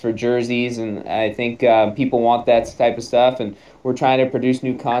contests for jerseys. And I think people want that type of stuff, and we're trying to produce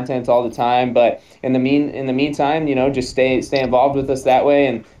new content all the time. But in the meantime, just stay involved with us that way.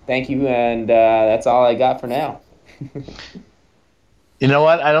 And thank you. And that's all I got for now. You know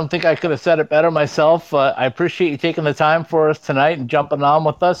what? I don't think I could have said it better myself. I appreciate you taking the time for us tonight and jumping on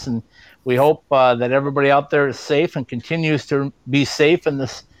with us. And we hope that everybody out there is safe and continues to be safe in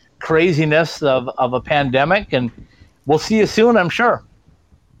this craziness of a pandemic. And we'll see you soon, I'm sure.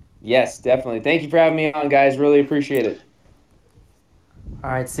 Yes, definitely. Thank you for having me on, guys. Really appreciate it.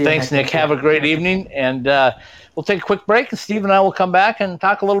 All right. See you. Thanks, Nick. Have a great evening. And we'll take a quick break, and Steve and I will come back and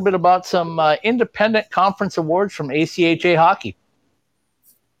talk a little bit about some independent conference awards from ACHA hockey.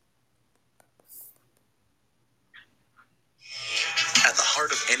 At the heart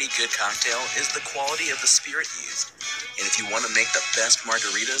of any good cocktail is the quality of the spirit used. And if you want to make the best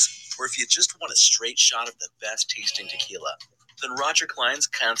margaritas, or if you just want a straight shot of the best tasting tequila, then Roger Klein's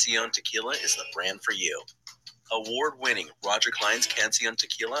Cancion Tequila is the brand for you. Award-winning Roger Klein's Cancion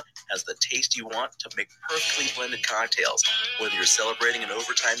Tequila has the taste you want to make perfectly blended cocktails, whether you're celebrating an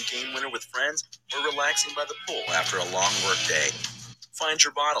overtime game winner with friends or relaxing by the pool after a long work day. Find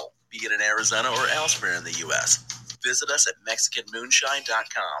your bottle, be it in Arizona or elsewhere in the U.S. Visit us at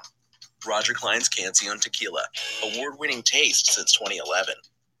MexicanMoonshine.com. Roger Klein's Cancion Tequila, award-winning taste since 2011.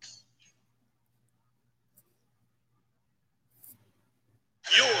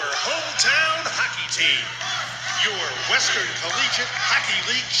 Your hometown hockey team. Your Western Collegiate Hockey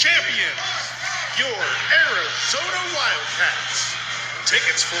League champions. Your Arizona Wildcats.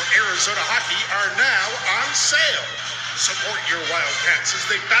 Tickets for Arizona hockey are now on sale. Support your Wildcats as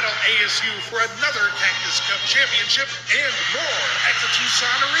they battle ASU for another Cactus Cup championship and more at the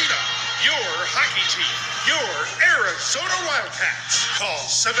Tucson Arena. Your hockey team, your Arizona Wildcats. Call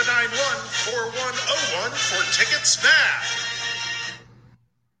 791-4101 for tickets now.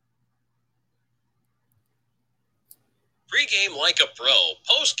 Pre-game like a pro,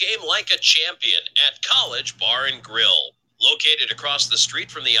 post-game like a champion at College Bar and Grill. Located across the street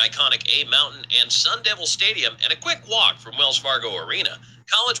from the iconic A Mountain and Sun Devil Stadium and a quick walk from Wells Fargo Arena,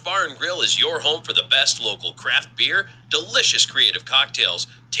 College Bar and Grill is your home for the best local craft beer, delicious creative cocktails,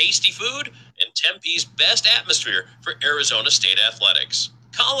 tasty food, and Tempe's best atmosphere for Arizona State athletics.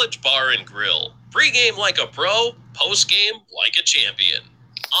 College Bar and Grill. Pre-game like a pro, post-game like a champion.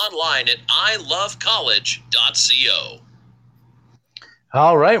 Online at ilovecollege.co.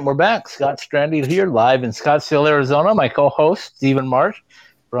 All right, we're back. Scott Strandy here, live in Scottsdale, Arizona. My co-host, Stephen Marsh,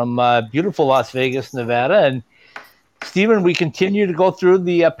 from beautiful Las Vegas, Nevada. And Stephen, we continue to go through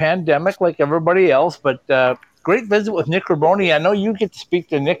the pandemic like everybody else, but great visit with Nick Riboni. I know you get to speak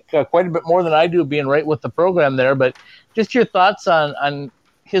to Nick quite a bit more than I do, being right with the program there, but just your thoughts on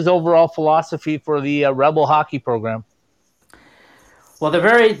his overall philosophy for the Rebel hockey program. Well, they're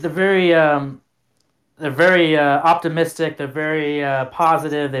very optimistic. They're very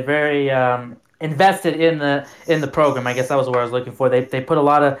positive. They're very invested in the program. I guess that was what I was looking for. They put a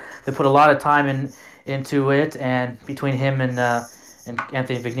lot of time into it, and between him and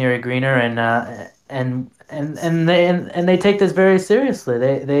Anthony Vigneri Greener and they take this very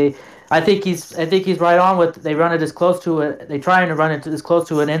seriously. I think he's right on with. They run it as close to it. They trying to run it as close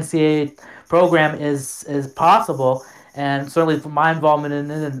to an NCAA program as possible. And certainly from my involvement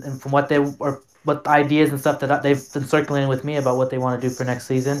in it, and from what ideas and stuff that they've been circulating with me about what they want to do for next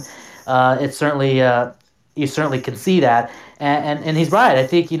season, it's certainly you certainly can see that, and he's right. I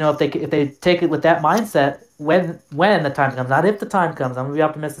think if they take it with that mindset, when the time comes, not if the time comes, I'm gonna be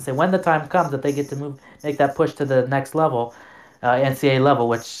optimistic and say when the time comes that they get to make that push to the next level, NCAA level,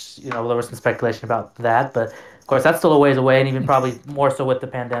 which there was some speculation about that, but of course that's still a ways away, and even probably more so with the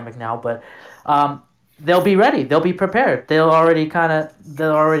pandemic now, but. They'll be ready. They'll be prepared. It won't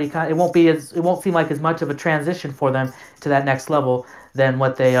seem like as much of a transition for them to that next level than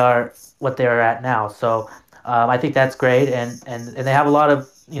what they are at now. So I think that's great, and they have a lot of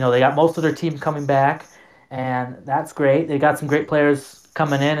they got most of their team coming back, and that's great. They got some great players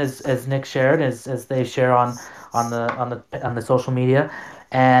coming in as Nick shared as they share on the social media,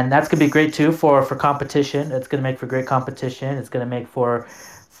 and that's gonna be great too for competition. It's gonna make for great competition. It's gonna make for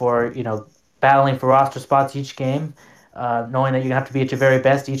battling for roster spots each game, knowing that you're gonna have to be at your very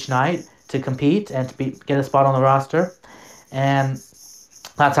best each night to compete and to get a spot on the roster, and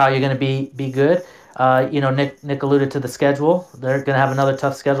that's how you're going to be good. Nick alluded to the schedule. They're going to have another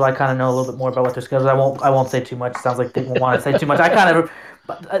tough schedule. I kind of know a little bit more about what their schedule. I won't say too much. It sounds like they won't want to say too much. I kind of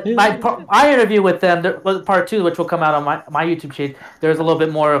my interview with them, part 2, which will come out on my YouTube page. There's a little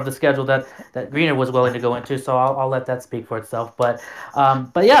bit more of the schedule that Greener was willing to go into. So I'll let that speak for itself. But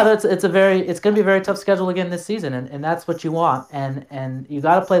yeah, it's going to be a very tough schedule again this season, and that's what you want. And you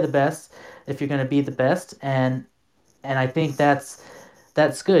got to play the best if you're going to be the best. And I think that's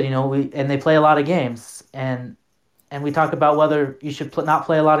good. They play a lot of games, and we talk about whether you should not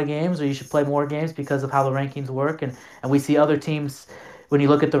play a lot of games or you should play more games because of how the rankings work. And we see other teams, when you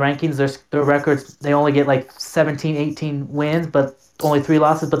look at the rankings, their records, they only get like 17, 18 wins, but only 3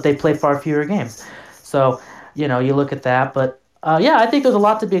 losses, but they play far fewer games. So, you look at that. But yeah, I think there's a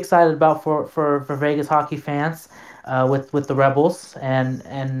lot to be excited about for Vegas hockey fans with the Rebels, and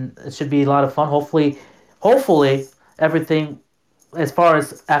it should be a lot of fun. Hopefully everything, as far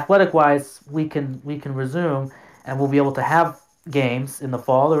as athletic wise, we can resume, and we'll be able to have games in the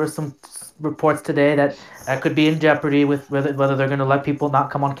fall. There were some reports today that could be in jeopardy with whether they're going to let people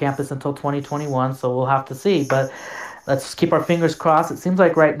not come on campus until 2021. So we'll have to see. But let's keep our fingers crossed. It seems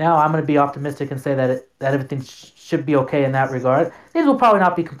like right now I'm going to be optimistic and say that everything should be okay in that regard. Things will probably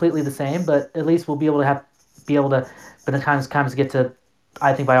not be completely the same, but at least we'll be able to by the times get to,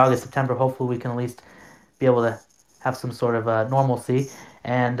 I think by August, September, hopefully we can at least be able to have some sort of normalcy,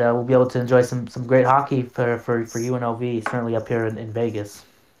 and we'll be able to enjoy some great hockey for UNLV, certainly up here in Vegas.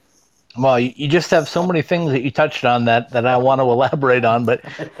 Well, you just have so many things that you touched on that I want to elaborate on. But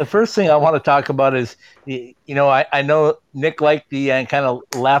the first thing I want to talk about is, I know Nick liked and kind of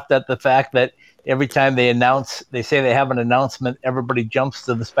laughed at the fact that every time they say they have an announcement, everybody jumps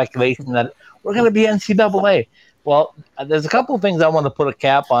to the speculation that we're going to be NCAA. Well, there's a couple of things I want to put a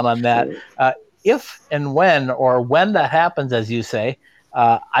cap on that. If and when that happens, as you say,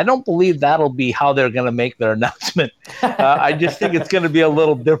 I don't believe that'll be how they're going to make their announcement. I just think it's going to be a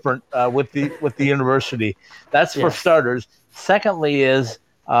little different with the university. That's for starters. Secondly is,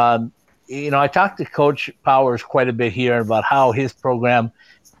 I talked to Coach Powers quite a bit here about how his program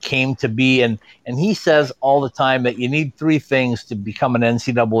came to be, and he says all the time that you need 3 things to become an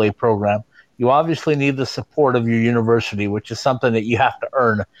NCAA program. You obviously need the support of your university, which is something that you have to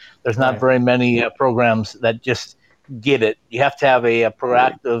earn. There's not very many programs that just get it. You have to have a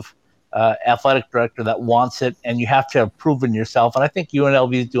proactive athletic director that wants it, and you have to have proven yourself. And I think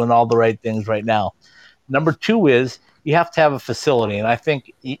UNLV is doing all the right things right now. Number 2 is you have to have a facility. And I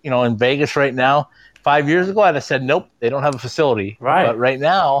think, in Vegas right now, 5 years ago, I'd have said, nope, they don't have a facility. Right. But right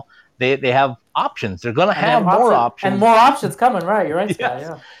now, they have options. They're going to have more options. And more options coming, right? You're right, Scott,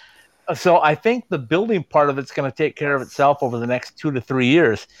 yeah. So I think the building part of it's going to take care of itself over the next 2 to 3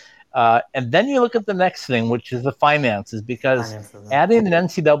 years. And then you look at the next thing, which is the finances, because adding an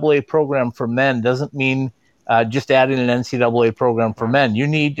NCAA program for men doesn't mean just adding an NCAA program for men. You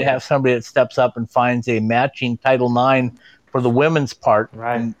need to have somebody that steps up and finds a matching Title IX for the women's part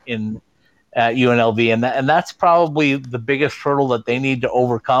in UNLV. And that's probably the biggest hurdle that they need to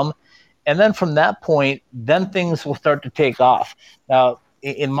overcome. And then from that point, then things will start to take off. Now,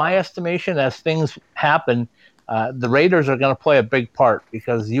 in my estimation, as things happen, the Raiders are going to play a big part,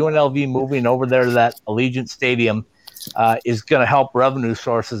 because UNLV moving over there to that Allegiant Stadium is going to help revenue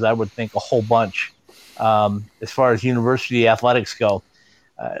sources, I would think, a whole bunch as far as university athletics go.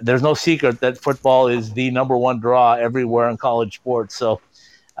 There's no secret that football is the number 1 draw everywhere in college sports. So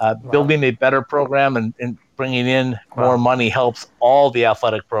building a better program and bringing in more money helps all the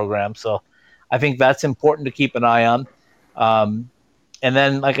athletic programs. So I think that's important to keep an eye on. And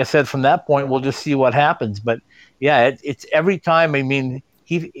then, like I said, from that point, we'll just see what happens. But yeah, it's every time. I mean,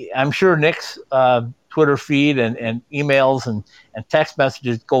 I'm sure Nick's Twitter feed and emails and text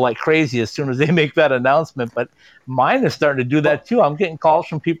messages go like crazy as soon as they make that announcement. But mine is starting to do that too. I'm getting calls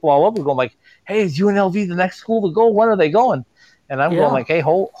from people all over going like, "Hey, is UNLV the next school to go? When are they going?" And I'm going like, "Hey,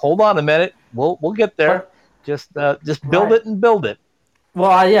 hold on a minute. We'll get there. Just build it and build it."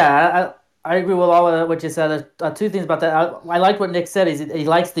 Well, yeah, I agree with all of what you said. There's 2 things about that. I like what Nick said. He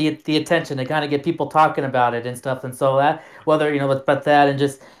likes the attention to kind of get people talking about it and stuff. And so that, whether but that and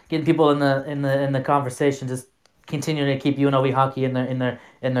just getting people in the conversation, just continuing to keep UNLV hockey in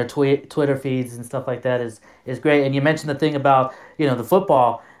their Twitter feeds and stuff like that is great. And you mentioned the thing about the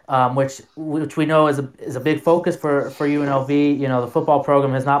football, which we know is a big focus for UNLV. The football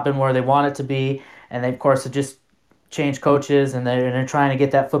program has not been where they want it to be, and they of course have just change coaches, and they're trying to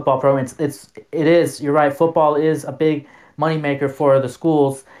get that football program. It is. You're right. Football is a big moneymaker for the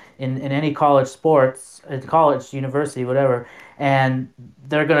schools in any college sports, college, university, whatever, and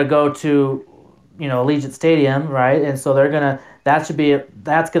they're going to go to Allegiant Stadium, right? And so that's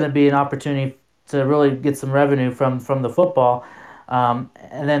going to be an opportunity to really get some revenue from the football. And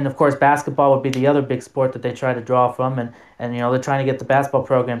then of course basketball would be the other big sport that they try to draw from, and they're trying to get the basketball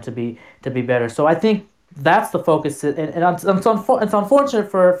program to be better. So I think that's the focus, and it's unfortunate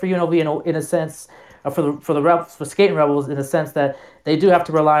for UNLV in a sense, for skating rebels in a sense that they do have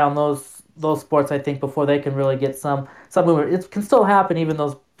to rely on those sports, I think, before they can really get some movement. It can still happen even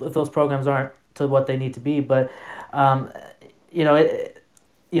if those programs aren't to what they need to be, but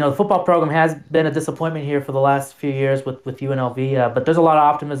the football program has been a disappointment here for the last few years with UNLV, but there's a lot of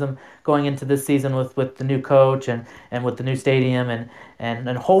optimism going into this season with the new coach and with the new stadium,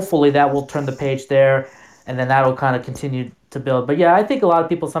 and hopefully that will turn the page there, and then that'll kind of continue to build. But yeah, I think a lot of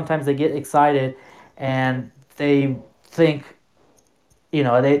people sometimes they get excited and they think,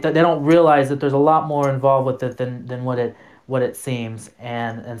 they don't realize that there's a lot more involved with it than what it seems,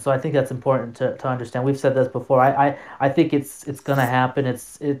 and so I think that's important to understand. We've said this before. I think it's gonna happen.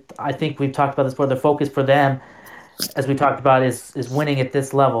 I think we've talked about this before. The focus for them, as we talked about, is winning at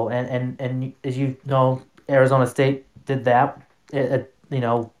this level, and as you know, Arizona State did that.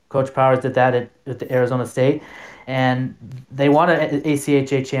 Coach Powers did that at the Arizona State, and they won an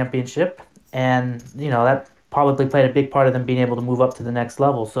ACHA championship, and that probably played a big part of them being able to move up to the next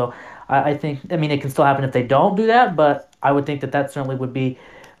level. So I think, it can still happen if they don't do that, but I would think that certainly would be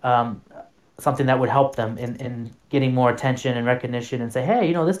something that would help them in getting more attention and recognition, and say,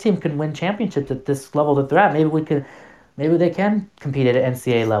 hey, this team can win championships at this level that they're at. Maybe they can compete at an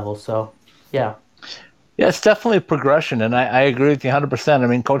NCAA level. So, yeah. Yeah, it's definitely a progression, and I agree with you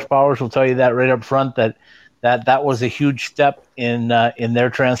 100%. Coach Powers will tell you that right up front, that was a huge step in their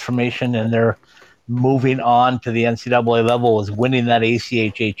transformation and their moving on to the NCAA level, was winning that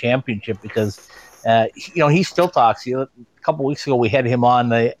ACHA championship, because he still talks. A couple weeks ago we had him on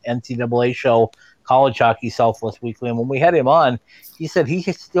the NCAA show, College Hockey Southwest Weekly, and when we had him on, he said he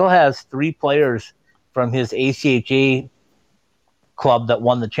still has 3 players from his ACHA club that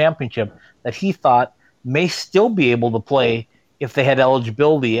won the championship that he thought may still be able to play if they had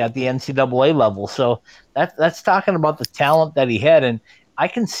eligibility at the NCAA level. So that's talking about the talent that he had, and I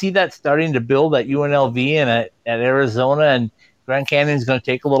can see that starting to build at UNLV and at Arizona, and Grand Canyon is going to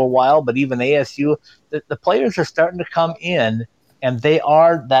take a little while, but even ASU, the players are starting to come in, and they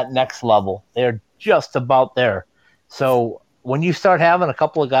are that next level. They're just about there. So when you start having a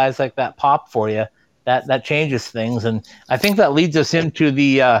couple of guys like that pop for you, that changes things, and I think that leads us into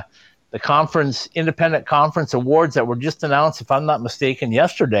the independent conference awards that were just announced, if I'm not mistaken,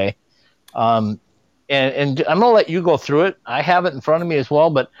 yesterday. And I'm going to let you go through it. I have it in front of me as well,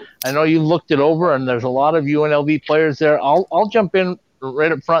 but I know you looked it over, and there's a lot of UNLV players there. I'll jump in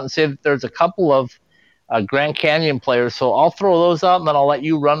right up front and say that there's a couple of Grand Canyon players, so I'll throw those out, and then I'll let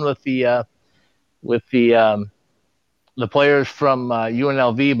you run with the players from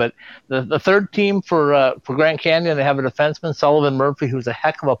UNLV. But the third team for Grand Canyon, they have a defenseman, Sullivan Murphy, who's a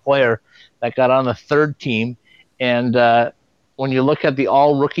heck of a player, that got on the third team. And when you look at the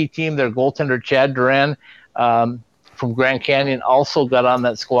all-rookie team, their goaltender, Chad Duran, from Grand Canyon, also got on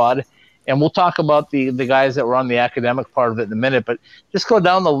that squad. And we'll talk about the guys that were on the academic part of it in a minute. But just go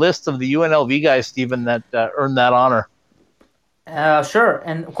down the list of the UNLV guys, Stephen, that earned that honor. Sure,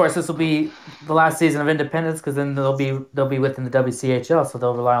 and of course this will be the last season of independence, because then they'll be within the WCHL, so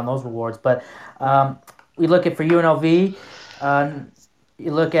they'll rely on those rewards. But we look at for UNLV,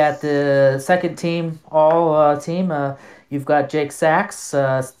 you look at the second team all team. You've got Jake Sachs,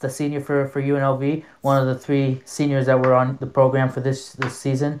 the senior for UNLV, one of the 3 seniors that were on the program for this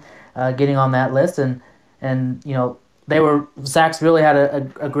season, getting on that list, and Sachs really had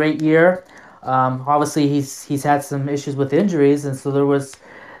a great year. Obviously, he's had some issues with injuries, and so there was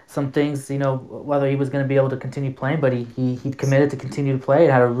some things, whether he was going to be able to continue playing, but he committed to continue to play. He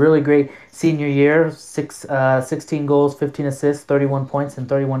had a really great senior year, 16 goals, 15 assists, 31 points in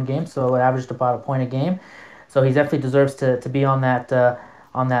 31 games, so it averaged about a point a game. So he definitely deserves to be on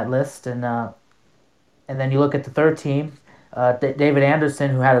that list. And then you look at the third team, David Anderson,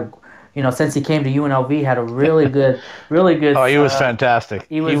 who had since he came to UNLV, had a really good. Oh, he was fantastic.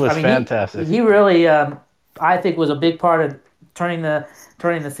 He was fantastic. He really, I think, was a big part of turning the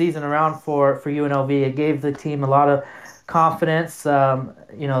season around for UNLV. It gave the team a lot of confidence.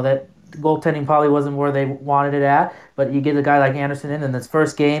 That goaltending probably wasn't where they wanted it at, but you get a guy like Anderson in his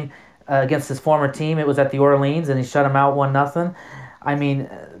first game against his former team. It was at the Orleans, and he shut him out 1-0.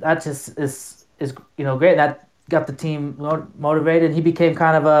 That just is great. got the team motivated. He became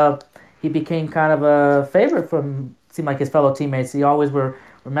kind of a favorite from seemed like his fellow teammates. He always were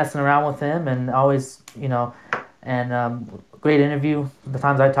messing around with him and always and great interview the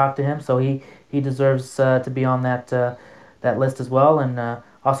times I talked to him. So he deserves to be on that list as well. And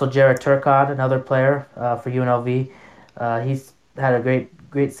also Jared Turcotte, another player for UNLV. He's had a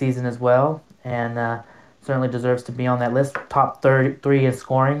great season as well, and certainly deserves to be on that list. Top 33 in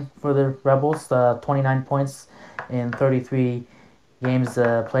scoring for the Rebels, 29 points in 33 games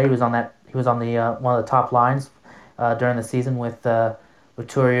played. He was on the one of the top lines during the season with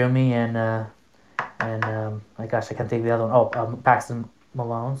Turiumi and my gosh, I can't think of the other one. Paxton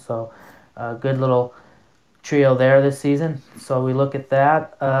Malone. So good little trio there this season. So we look at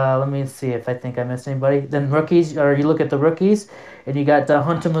that. Let me see if I think I missed anybody. Then rookies, or you look at the rookies, and you got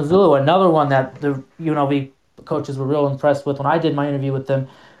Hunter Mazzullo, another one that the UNLV coaches were real impressed with when I did my interview with them.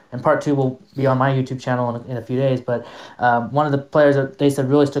 And part 2 will be on my YouTube channel in a few days. But one of the players that they said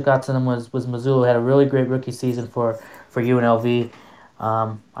really stuck out to them was Mazzullo. Had a really great rookie season for UNLV.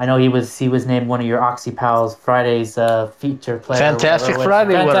 I know he was named one of your Oxy Pals Friday's feature player. Fantastic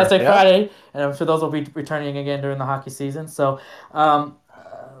Friday winner. Fantastic Yeah. Friday, and I'm sure those will be returning again during the hockey season. So, but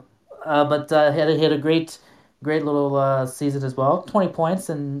he had a great little season as well. 20 points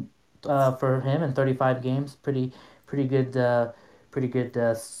and for him in 35 games. Pretty good. Pretty good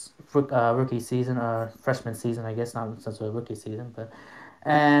rookie season, freshman season, I guess, not such a rookie season, but.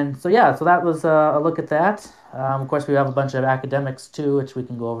 And so so that was a look at that. Of course, we have a bunch of academics too, which we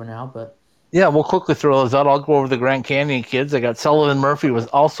can go over now. But Yeah, we'll quickly throw those out. I'll go over the Grand Canyon kids. I got Sullivan Murphy, was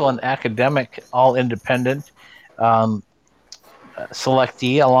also an academic, all independent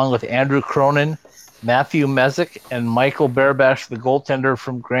selectee, along with Andrew Cronin, Matthew Mezek, and Michael Bearbash, the goaltender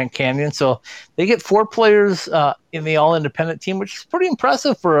from Grand Canyon. So they get 4 players in the all independent team, which is pretty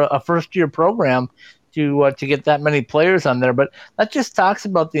impressive for a first year program to get that many players on there. But that just talks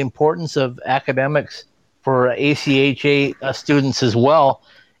about the importance of academics for ACHA students as well.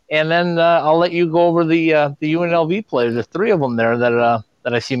 And then I'll let you go over the UNLV players. There's 3 of them there that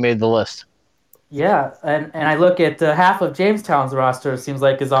I see made the list. yeah, and I look at half of Jamestown's roster. It seems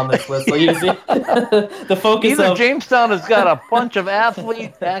like is on this list. So you see the focus Either of Jamestown has got a bunch of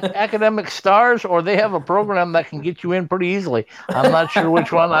academic stars, or they have a program that can get you in pretty easily. I'm not sure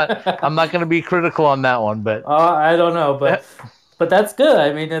which one. I'm not going to be critical on that one, but I don't know, but that's good.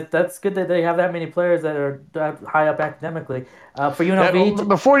 I mean, that's good that they have that many players that are high up academically. For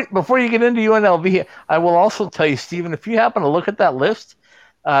UNLV, before you get into UNLV, I will also tell you, Stephen, if you happen to look at that list,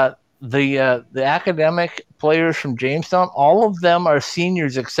 the academic players from Jamestown, all of them are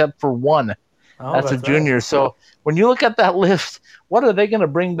seniors except for one. That's a junior. Right. So when you look at that list, what are they going to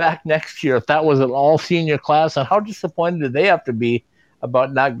bring back next year if that was an all-senior class? And how disappointed do they have to be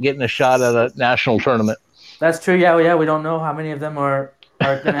about not getting a shot at a national tournament? That's true. Yeah, we don't know how many of them are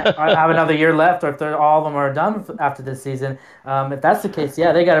going to have another year left, or if all of them are done after this season. If that's the case,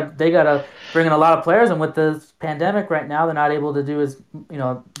 they gotta bring in a lot of players. And with the pandemic right now, they're not able to do as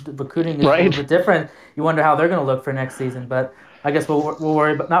the recruiting is a little bit different. You wonder how they're going to look for next season. But I guess we'll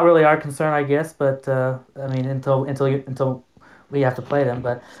worry, but not really our concern, I guess. But I mean, until we have to play them.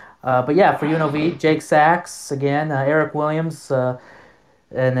 But yeah, for UNLV, Jake Sachs again, Eric Williams, and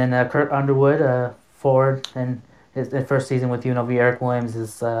then Kurt Underwood, forward, and his first season with UNLV. Eric Williams'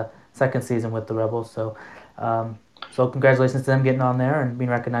 his second season with the Rebels. So congratulations to them getting on there and being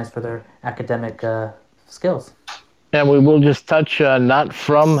recognized for their academic skills. And we will just touch, not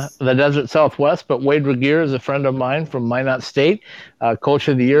from the Desert Southwest, but Wade Regier is a friend of mine from Minot State, Coach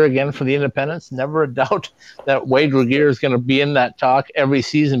of the Year again for the Independents. Never a doubt that Wade Regier is going to be in that talk every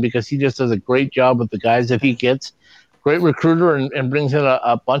season because he just does a great job with the guys that he gets. Great recruiter and brings in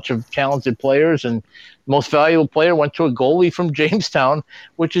a bunch of talented players. And most valuable player went to a goalie from Jamestown,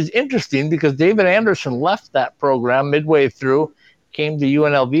 which is interesting because David Anderson left that program midway through, came to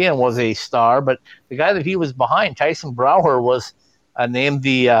UNLV and was a star. But the guy that he was behind, Tyson Brouwer, was named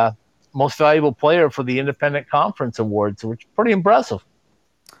the most valuable player for the Independent Conference Awards, which is pretty impressive.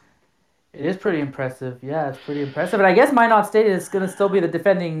 It is pretty impressive. Yeah, it's pretty impressive. And I guess Minot State is going to still be the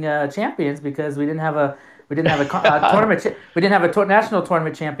defending champions because we didn't have a tournament. We didn't have a national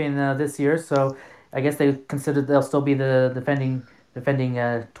tournament champion this year, so I guess they considered they'll still be the defending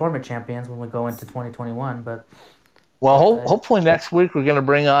tournament champions when we go into 2021. But hopefully next week we're going to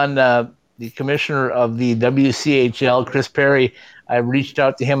bring on the commissioner of the WCHL, Chris Perry. I reached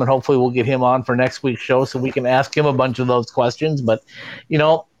out to him, and hopefully we'll get him on for next week's show so we can ask him a bunch of those questions. But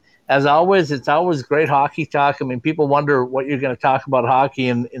as always, it's always great hockey talk. I mean, people wonder what you're going to talk about hockey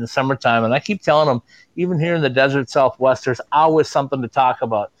in the summertime. And I keep telling them, even here in the Desert Southwest, there's always something to talk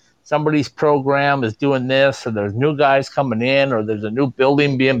about. somebody's program is doing this, or there's new guys coming in, or there's a new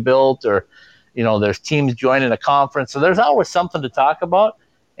building being built, or there's teams joining a conference. So there's always something to talk about,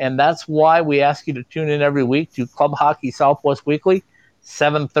 and that's why we ask you to tune in every week to Club Hockey Southwest Weekly,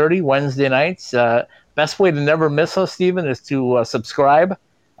 7:30 Wednesday nights. Best way to never miss us, Stephen, is to subscribe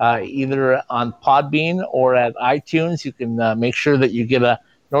either on Podbean or at iTunes. You can make sure that you get a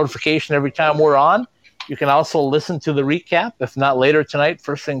notification every time we're on. You can also listen to the recap. If not later tonight,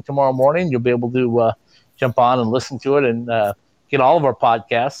 first thing tomorrow morning, you'll be able to jump on and listen to it and get all of our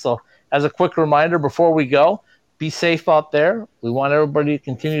podcasts. So as a quick reminder before we go, be safe out there. We want everybody to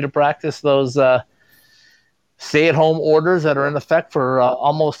continue to practice those stay-at-home orders that are in effect for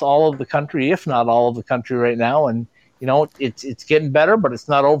almost all of the country, if not all of the country right now. And it's getting better, but it's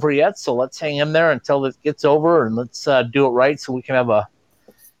not over yet. So let's hang in there until it gets over, and let's do it right so we can have a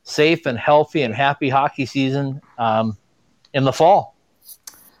safe and healthy and happy hockey season in the fall.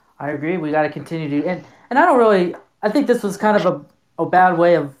 I agree. We got to continue to, and I think this was kind of a bad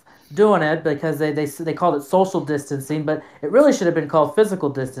way of doing it, because they called it social distancing, but it really should have been called physical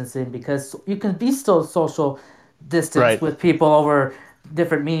distancing, because you can be still social distance with people over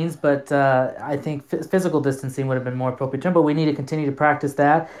different means, but I think physical distancing would have been more appropriate term. But we need to continue to practice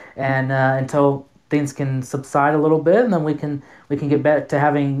that, and until things can subside a little bit, and then we can get back to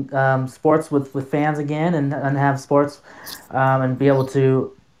having sports with fans again, and have sports and be able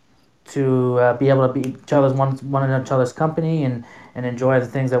to be each other's one another's company, and enjoy the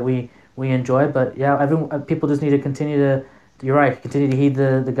things that we enjoy. But yeah, people just need to continue to. You're right. Continue to heed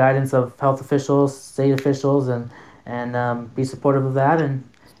the guidance of health officials, state officials, and be supportive of that.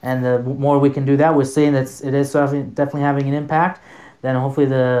 And the more we can do that, we're seeing that it is definitely having an impact. Then hopefully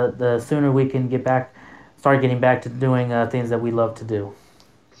the sooner we can start getting back to doing things that we love to do.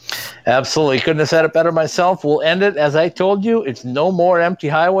 Absolutely. Couldn't have said it better myself. We'll end it. As I told you, it's no more empty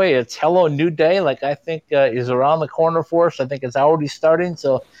highway. It's hello new day, like I think is around the corner for us. I think it's already starting.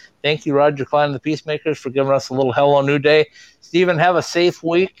 So thank you, Roger Klein and the Peacemakers, for giving us a little hello new day. Stephen, have a safe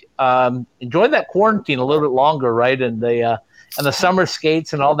week. Enjoy that quarantine a little bit longer, right? And the summer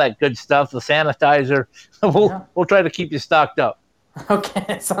skates and all that good stuff, the sanitizer. We'll try to keep you stocked up.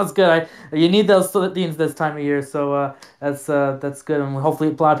 Okay, sounds good. You need those things this time of year, so that's good, and hopefully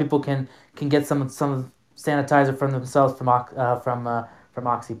a lot of people can get some sanitizer from themselves from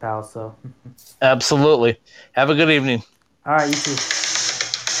OxyPal. So absolutely. Have a good evening. All right, you too.